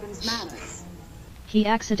excuse Ivan's manners. He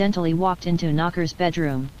accidentally walked into Knocker's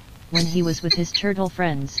bedroom when he was with his turtle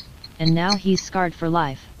friends, and now he's scarred for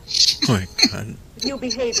life. Oh my god. If you'll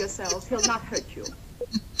behave yourselves, he'll not hurt you.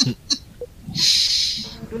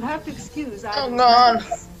 You'll have to excuse Ivan's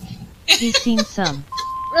manners. He's seen some.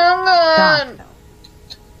 Oh god!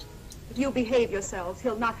 If you'll behave yourselves,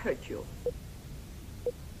 he'll not hurt you.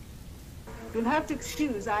 You'll have to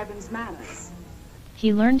excuse Ivan's manners.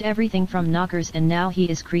 He learned everything from Knockers and now he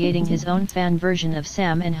is creating his own fan version of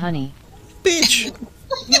Sam and Honey. Bitch!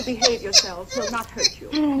 If you'll behave yourselves, he'll not hurt you.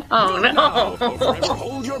 Oh Now, or no! forever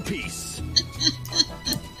hold your peace.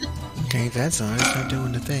 Okay, that's on. It's not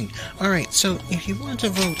doing the thing. Alright, so if you want to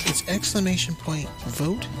vote, it's exclamation point,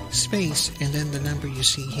 vote, space, and then the number you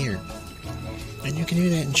see here. And you can do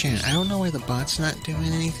that in chat. I don't know why the bot's not doing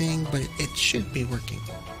anything, but it should be working.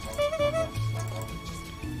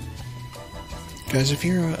 Because if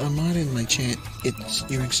you're a mod in my chat,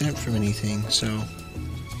 you're exempt from anything, so...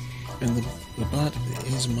 And the bot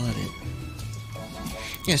is modded.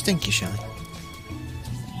 Yes, thank you, Shelly.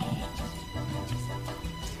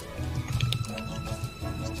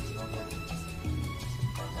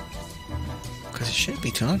 Because it should be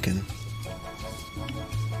talking.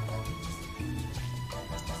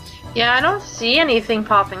 Yeah, I don't see anything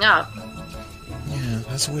popping up. Yeah,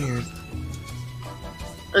 that's weird.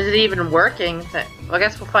 Is it even working? I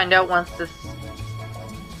guess we'll find out once this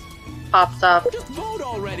pops up. Just vote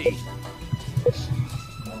already.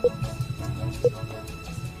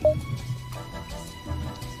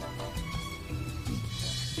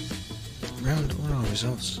 Round 1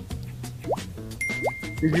 results.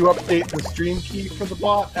 Did you update the stream key for the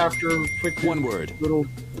bot after quick one word? Little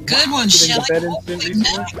good one, Shelly.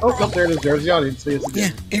 Oh, no, there it is. There's the audience. See,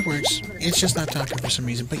 Yeah, it works. It's just not talking for some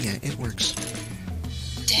reason, but yeah, it works.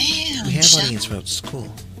 Damn. We have Shelly. audience votes.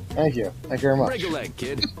 Cool. Thank you. Thank you very much. Break a leg,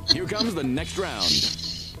 kid. Here comes the next round.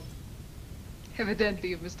 Evidently,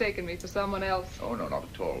 you've mistaken me for someone else. Oh, no, not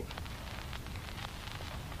at all.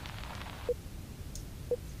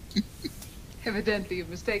 Evidently, you've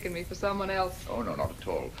mistaken me for someone else. Oh, no, not at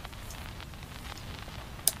all.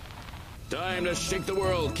 Time to shake the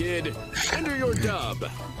world, kid. Enter your dub.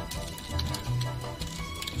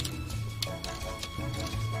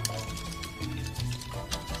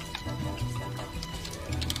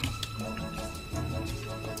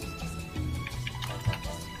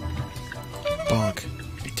 Bonk.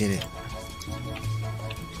 I did it.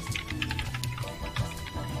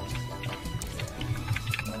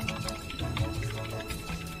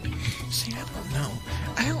 See, I don't know.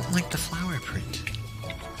 I don't like the flower print.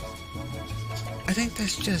 I think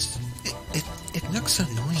that's just... It looks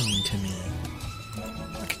annoying to me.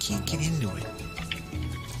 Like I can't get into it.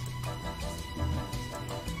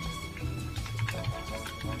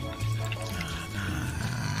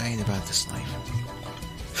 Nah, I ain't about this life.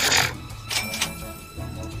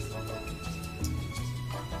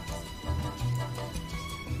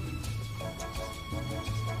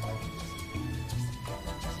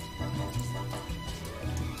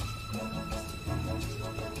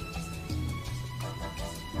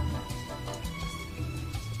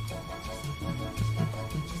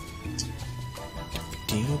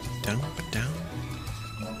 Down.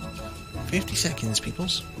 50 seconds,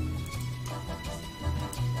 peoples.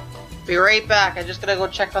 Be right back. I just gotta go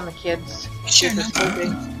check on the kids. Sure, no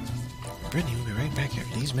problem. Brittany, we'll be right back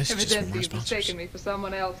after these messages from Evidently, our you've sponsors. mistaken me for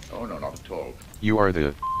someone else. Oh, no, not at all. You are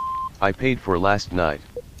the I paid for last night.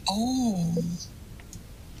 Oh.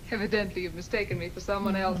 Evidently, you've mistaken me for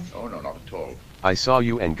someone else. Oh, no, not at all. I saw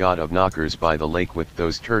you and God of Knockers by the lake with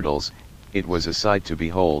those turtles. It was a sight to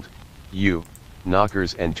behold. You,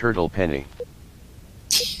 Knockers and Turtle Penny.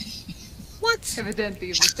 What? Evidently,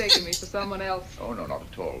 you've mistaken me for someone else. Oh, no, not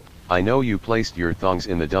at all. I know you placed your thongs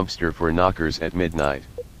in the dumpster for Knockers at midnight.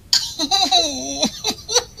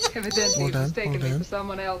 Evidently, you've mistaken me for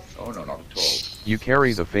someone else. Oh, no, not at all. You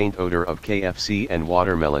carry the faint odor of KFC and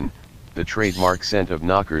watermelon, the trademark scent of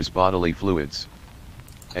Knockers bodily fluids.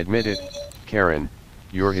 Admit it, Karen,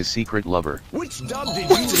 you're his secret lover. Which dub did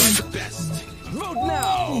you like best? Vote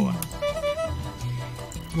now!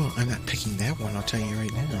 Well, I'm not picking that one, I'll tell you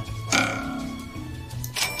right now.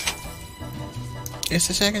 Is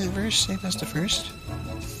the second verse same as the first?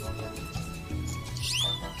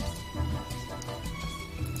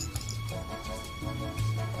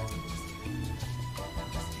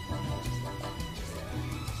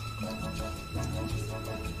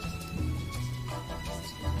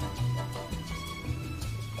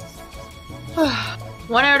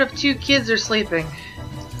 One out of 2 kids are sleeping.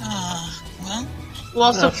 Well.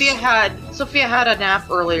 Well, Sophia had a nap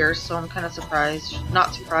earlier, so I'm kind of surprised.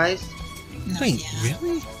 Not surprised. Wait,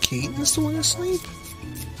 really? Caden's the one asleep?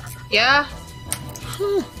 Yeah.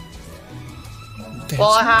 Huh.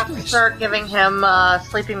 Well, I have to start giving him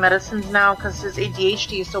sleeping medicines now because his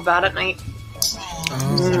ADHD is so bad at night.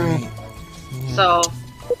 Oh, So,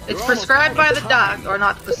 it's prescribed by the doc, or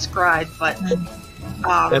not prescribed, but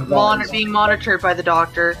being monitored by the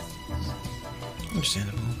doctor.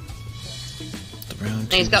 Understandable. The brown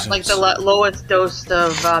And he's got like the lowest dose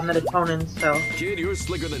of melatonin, so. Kid, you're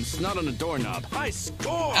slicker than snot on a doorknob. High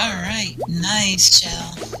score! Alright, nice,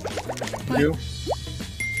 Shell. You?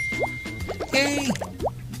 Yay!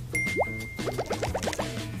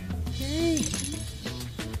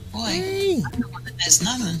 Boy, I'm the one that does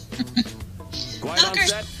nothing. Quiet on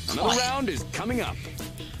set. Another round is coming up.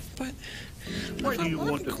 But why do you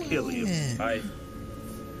want to kill him?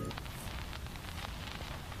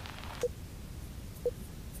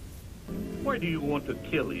 Why do you want to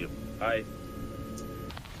kill him?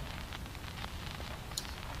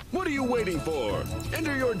 What are you waiting for?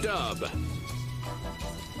 Enter your dub.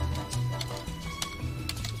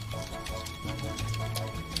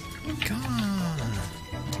 Come on.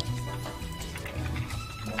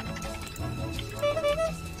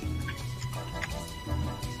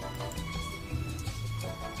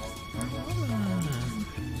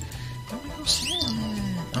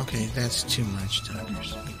 Okay, that's too much,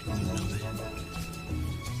 Tuckers. You know that.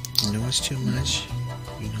 You know it's too much.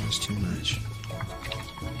 You know it's too much.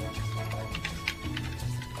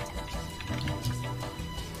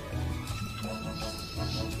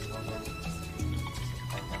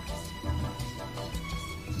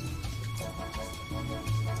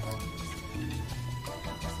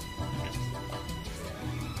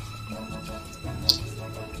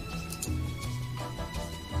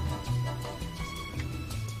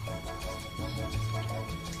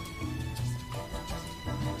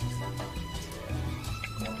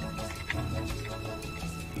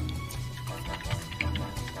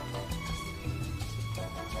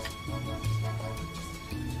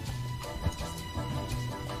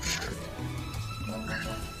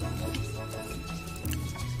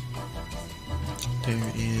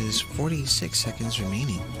 There is 46 seconds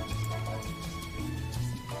remaining.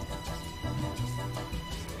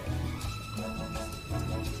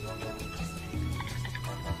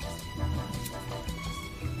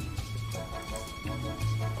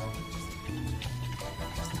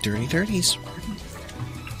 Dirty 30s.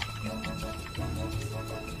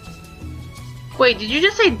 Wait, did you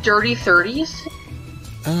just say dirty 30s?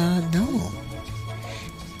 No.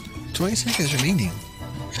 20 seconds remaining.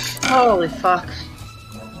 Holy fuck.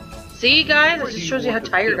 See, guys? It just shows you how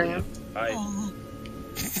tired I am.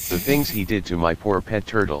 The things he did to my poor pet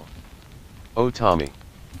turtle. Oh, Tommy.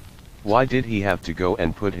 Why did he have to go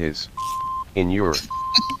and put his in your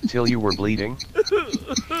till you were bleeding?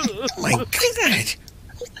 My God!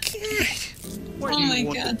 Oh my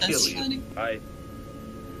God, that's funny.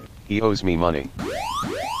 He owes me money.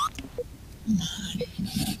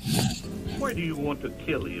 Why do you want to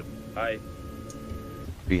kill him?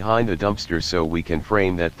 Behind the dumpster so we can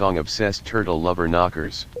frame that thong-obsessed turtle lover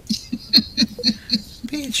Knockers.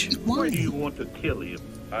 Bitch, why do you want to kill him?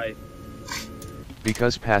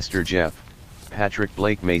 Because Pastor Jeff, Patrick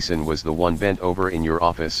Blake Mason was the one bent over in your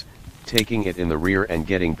office, taking it in the rear and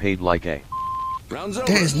getting paid like a Round's over.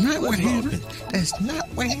 That is not what Let's vote. happened. That is not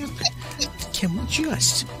what happened. Can we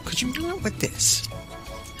just? Could you do it with this?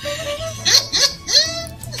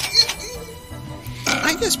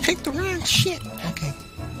 I just picked the wrong shit. Okay.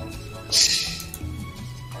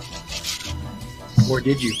 Or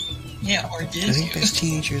did you? Yeah, or did I think you? that's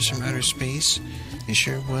Teenagers from Outer Space. It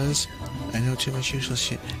sure was. I know too much useless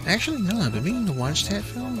shit. Actually, no, I've been meaning to watch that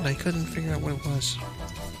film, but I couldn't figure out what it was.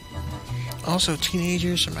 Also,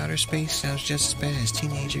 Teenagers from Outer Space sounds just as bad as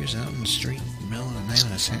teenagers out in the street in the middle of the night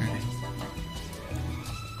on a Saturday.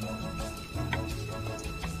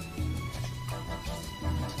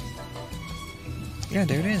 Yeah,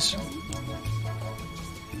 there it is.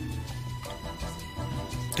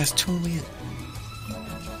 That's totally it.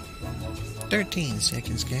 13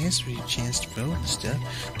 seconds, guys, for your chance to vote and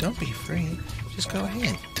stuff. Don't be afraid. Just go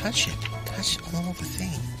ahead. Touch it. Touch all the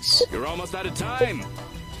things. You're almost out of time.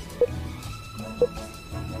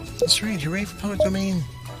 That's right. Hooray for public domain.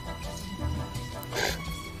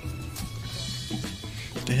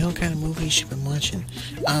 The hell kind of movies you've been watching?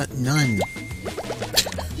 None.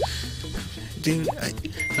 Dude, I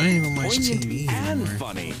don't even watch TV anymore.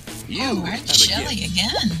 Funny. Oh, Red Shelley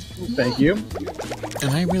again. Thank you.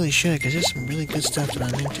 And I really should, because there's some really good stuff that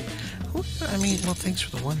I'm into. I mean, well, thanks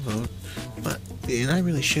for the one vote, but and I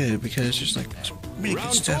really should, because there's like some really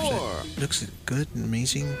good stuff that looks good and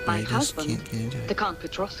amazing, but My I just husband, can't get into the it. Count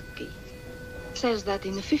Petrovsky, says that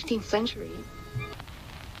in the 15th century,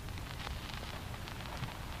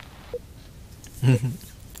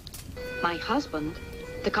 my husband,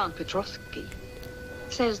 the Count Petrovsky,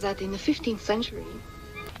 says that in the 15th century,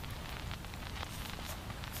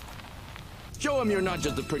 Show him you're not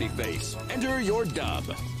just a pretty face. Enter your dub.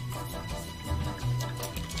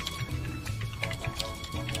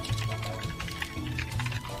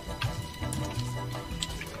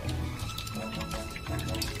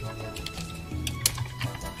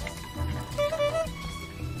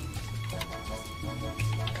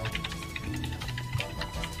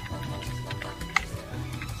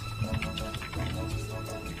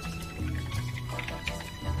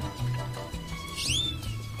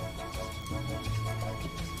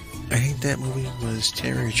 I think that movie was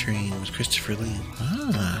Terror Train with Christopher Lee.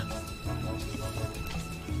 Ah.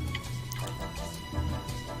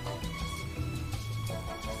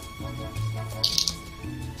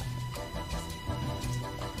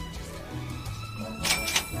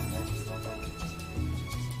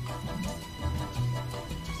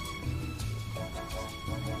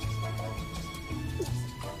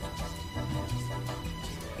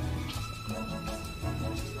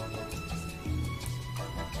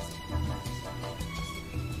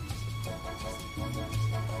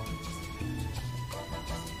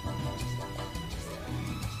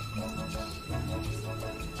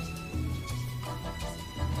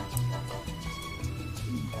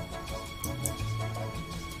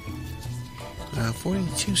 Uh,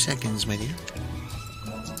 42 seconds, my dear.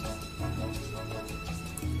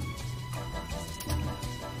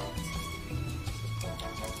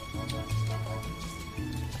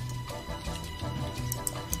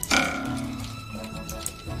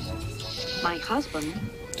 my husband,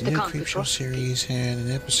 The the new Count Creepshow Petrovsky, series had an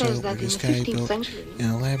says episode where that in this the guy 15th built century, an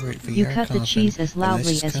elaborate VR You cut the coffin cheese as that lets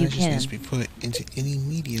loudly his as you consciousness can. be put into any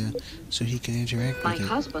media so he can interact my with it.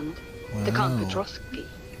 husband, the Count Wow. Petrovsky,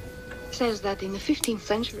 says that in the 15th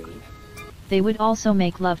century, They would also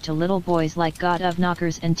make love to little boys like God of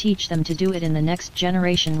Knockers and teach them to do it in the next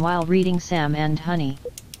generation while reading Sam and Honey.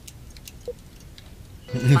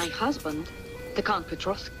 my husband, the Count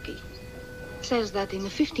Petrovsky, says that in the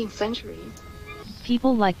 15th century,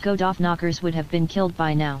 People like Godov Knockers would have been killed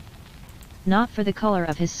by now. Not for the color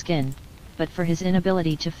of his skin, but for his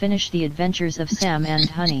inability to finish the adventures of Sam and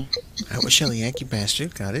Honey. That was Shelly Yankee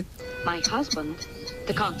bastard, got it. my husband,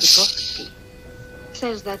 the Count Petrovsky,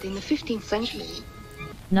 says that in the 15th century,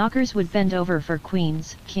 Knockers would bend over for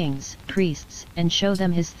queens, kings, priests, and show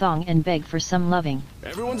them his thong and beg for some loving.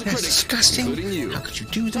 Everyone's a That's critic, disgusting. including you. How could you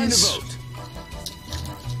do Time to this? vote.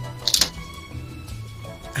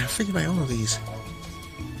 I figured by all of these.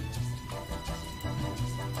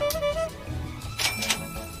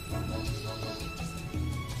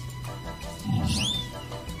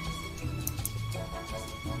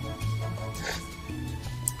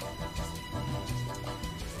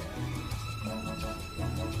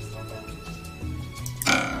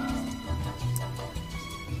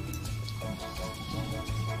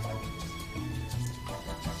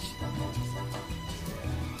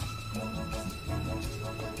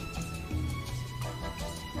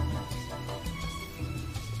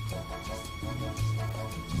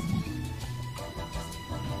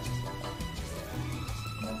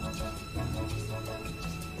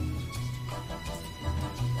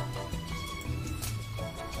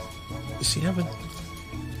 7.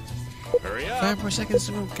 Hurry up. 5 more seconds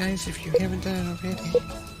to vote, guys, if you haven't done it already.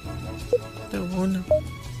 The one.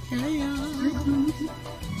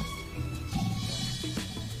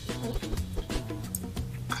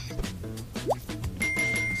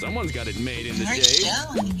 Someone's got it made in the Nice day.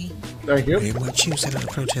 jelly. Thank you. I won't choose that on the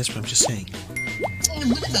protest, but I'm just saying. Damn,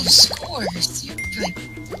 look at those scores. You're like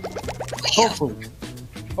way up.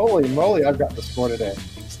 Holy moly, I've got the score today.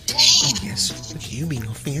 Oh, yes. Look at you being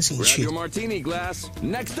all fancy and Grab shit. your martini glass.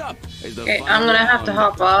 Next up is the Okay, final I'm gonna have to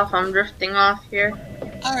round. hop off. I'm drifting off here.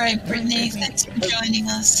 All right, Brittany, thanks for joining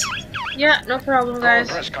us. Yeah, no problem, guys.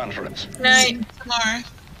 Press conference. Good night. See you tomorrow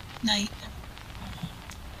night.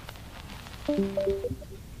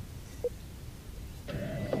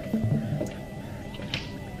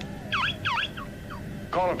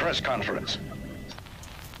 Call a press conference.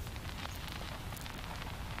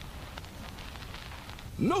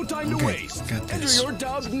 No time to Okay, waste. got Enter this. your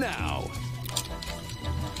dub now.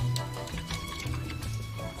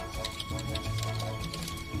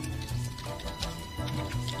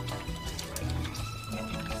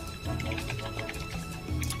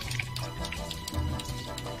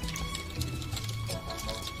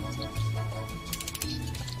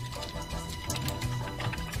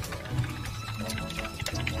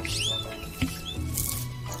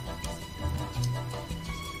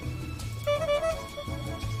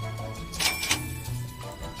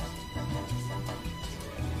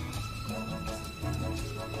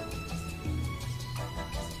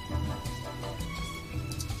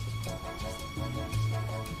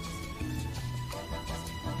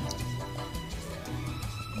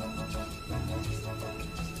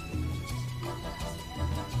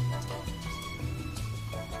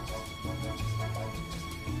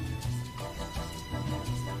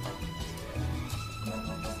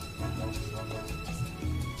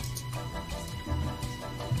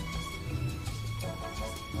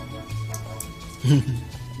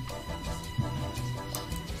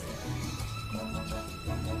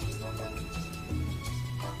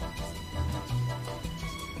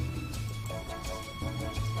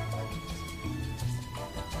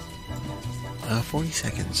 40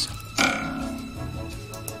 seconds.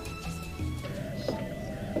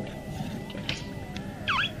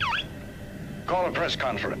 Call a press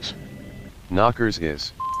conference. Knockers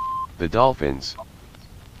is the Dolphins.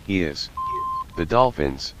 He is the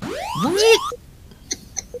Dolphins. What?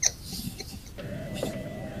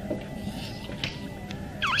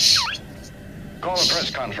 Call a press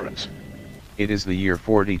conference. It is the year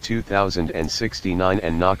 42,069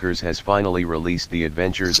 and Knockers has finally released The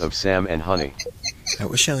Adventures of Sam and Honey. That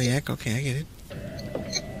was Shellyak. Okay, I get it.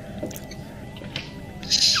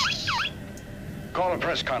 Call a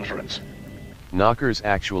press conference. Knockers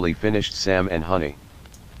actually finished Sam and Honey.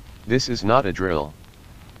 This is not a drill.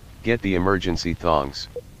 Get the emergency thongs.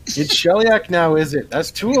 It's Shellyak now, is it?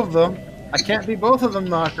 That's 2 of them. I can't be both of them,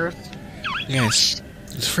 Knockers. Yes.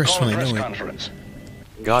 It's the first Call one a I press know it. conference.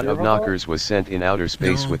 God Sure of about Knockers was sent in outer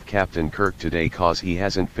space No. with Captain Kirk today cause he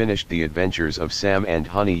hasn't finished The Adventures of Sam and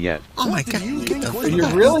Honey yet. Oh my god. Get the Are fuck you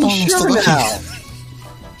off. really Almost sure alive. now?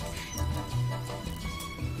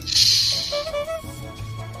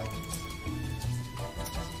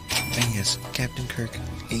 And yes, Captain Kirk,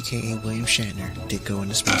 aka William Shatner, did go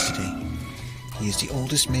into space today. He is the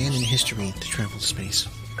oldest man in history to travel to space.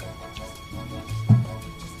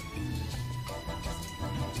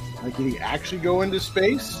 Like, did he actually go into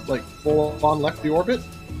space? Like, full on left the orbit?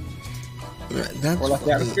 That's, Or left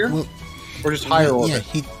the atmosphere? well, Or just higher yeah, orbit?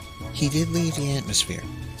 he did leave the atmosphere.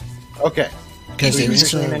 Okay. Because So there he's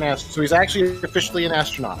is officially a... so he's actually officially an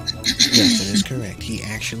astronaut. Yes, that is correct. He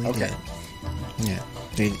actually Okay. did. Yeah.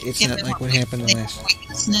 It's Give not them like what happened the last...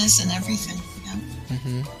 weightlessness and everything.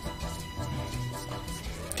 You know?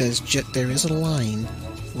 Because there is a line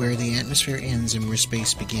where the atmosphere ends and where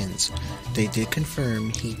space begins. They did confirm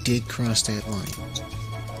he did cross that line.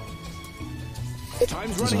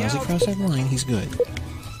 Time's As running long as he out. crossed that line, he's good.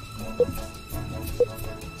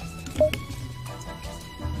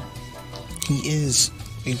 He is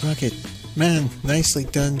a rocket. Man, nicely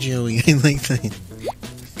done, Joey. I like that.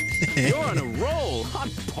 You're on a roll. Hot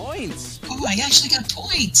points. Oh, I actually got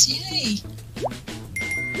points. Yay.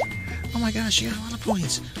 Oh my gosh, you got a lot of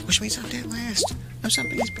points. Which means I'm dead last. I'm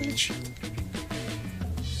somebody's bitch.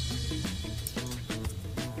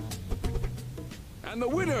 And the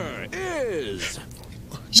winner is...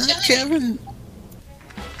 Not Kevin.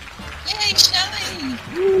 Yay, Shelly.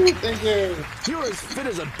 Thank you. You're as fit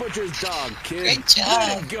as a butcher's dog, kid. Great job.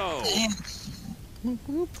 Let it go.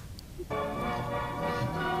 Damn.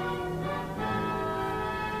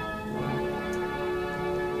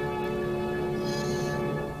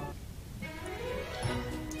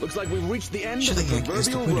 Looks like we've reached the end of Chili the Egg is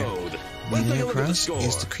the proverbial winner. road. Let's take Nina a look at the Cross score.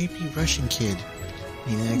 is the creepy Russian kid.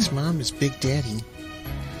 Nina X Mom is Big Daddy.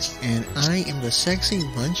 And I am the sexy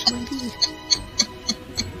lunch lady?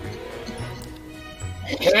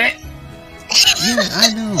 Yeah,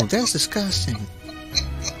 I know. That's disgusting.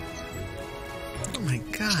 Oh my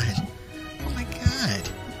god. Oh my god.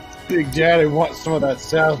 Big Daddy wants some of that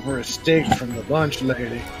Salisbury steak from the lunch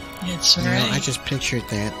lady. That's You know, I just pictured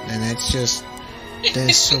that, and that's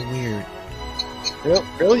so weird.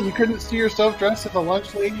 Really? You couldn't see yourself dressed as a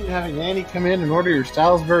lunch lady and having Annie come in and order your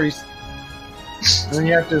Salisbury, and then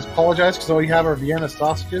you have to apologize because all you have are Vienna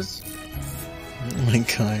sausages? Oh my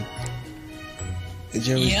god.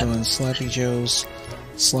 Joey's going Sloppy Joe's,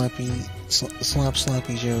 Sloppy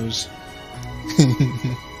Joe's.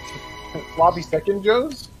 Sloppy Second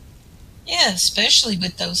Joe's? Yeah, especially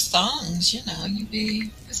with those thongs, you know, you'd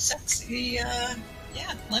be a sexy,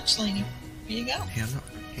 lunch lady. There you go. Yeah,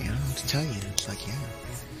 I don't know what to tell you. It's like, yeah.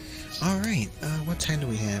 Alright, what time do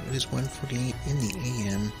we have? It is 1:48 in the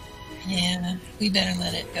AM. Yeah, we better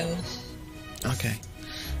let it go. Okay.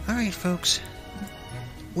 Alright, folks.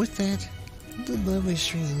 With that, the lovely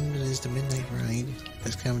stream that is the Midnight Ride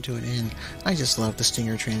has come to an end. I just love the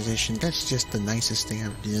Stinger transition. That's just the nicest thing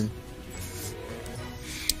I've done.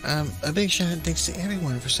 A big shout out and thanks to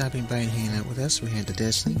everyone for stopping by and hanging out with us. We had the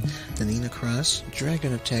Destiny, the Nina Cross,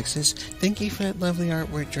 Dragon of Texas. Thank you for that lovely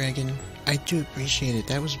artwork, Dragon. I do appreciate it.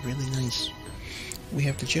 That was really nice. We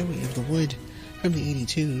have the Joey of the Wood from the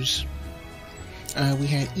 82s. We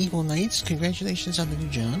had Evil Knights. Congratulations on the new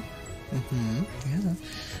job.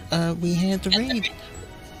 Yeah. We had the raid.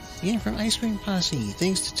 Yeah, from Ice Cream Posse.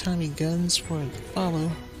 Thanks to Tommy Guns for the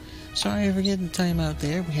follow. Sorry for getting the time out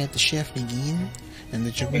there. We had the Chef Nagin and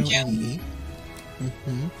the Jamil Ali.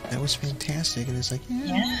 That was fantastic. And it's like,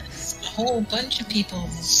 Yes, a whole bunch of people.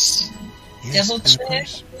 Yes, Devil and of Chick,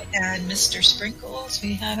 course- we had Mr. Sprinkles,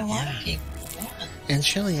 we had a lot of people. Yeah, And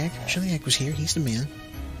Shellyak was here. He's the man.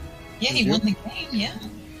 yeah, he won the game, yeah.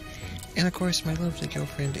 And of course, my lovely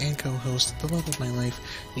girlfriend and co-host, the love of my life,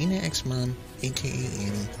 Nina X Mom, aka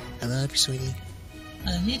Annie. I love you, sweetie.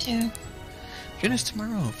 Love you too. Join us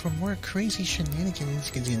tomorrow for more crazy shenanigans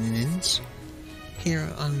here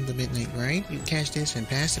on the Midnight Ride. You can catch this and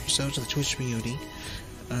past episodes of the Twitch VOD.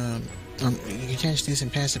 You can catch this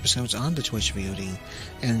and past episodes on the Twitch VOD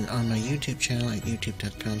and on my YouTube channel at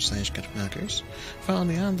youtube.com/gutknockers. Follow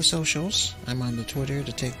me on the socials. I'm on the Twitter,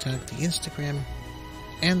 the TikTok, the Instagram,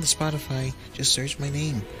 and the Spotify. Just search my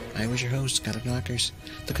name. I was your host, God of Knockers.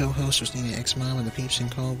 The co-host was Nina X Mom, and the peeps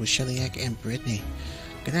and call was Shellyak and Brittany.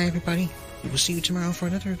 Good night, everybody. We will see you tomorrow for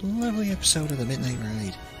another lovely episode of the Midnight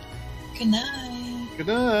Ride. Good night. Good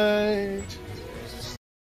night.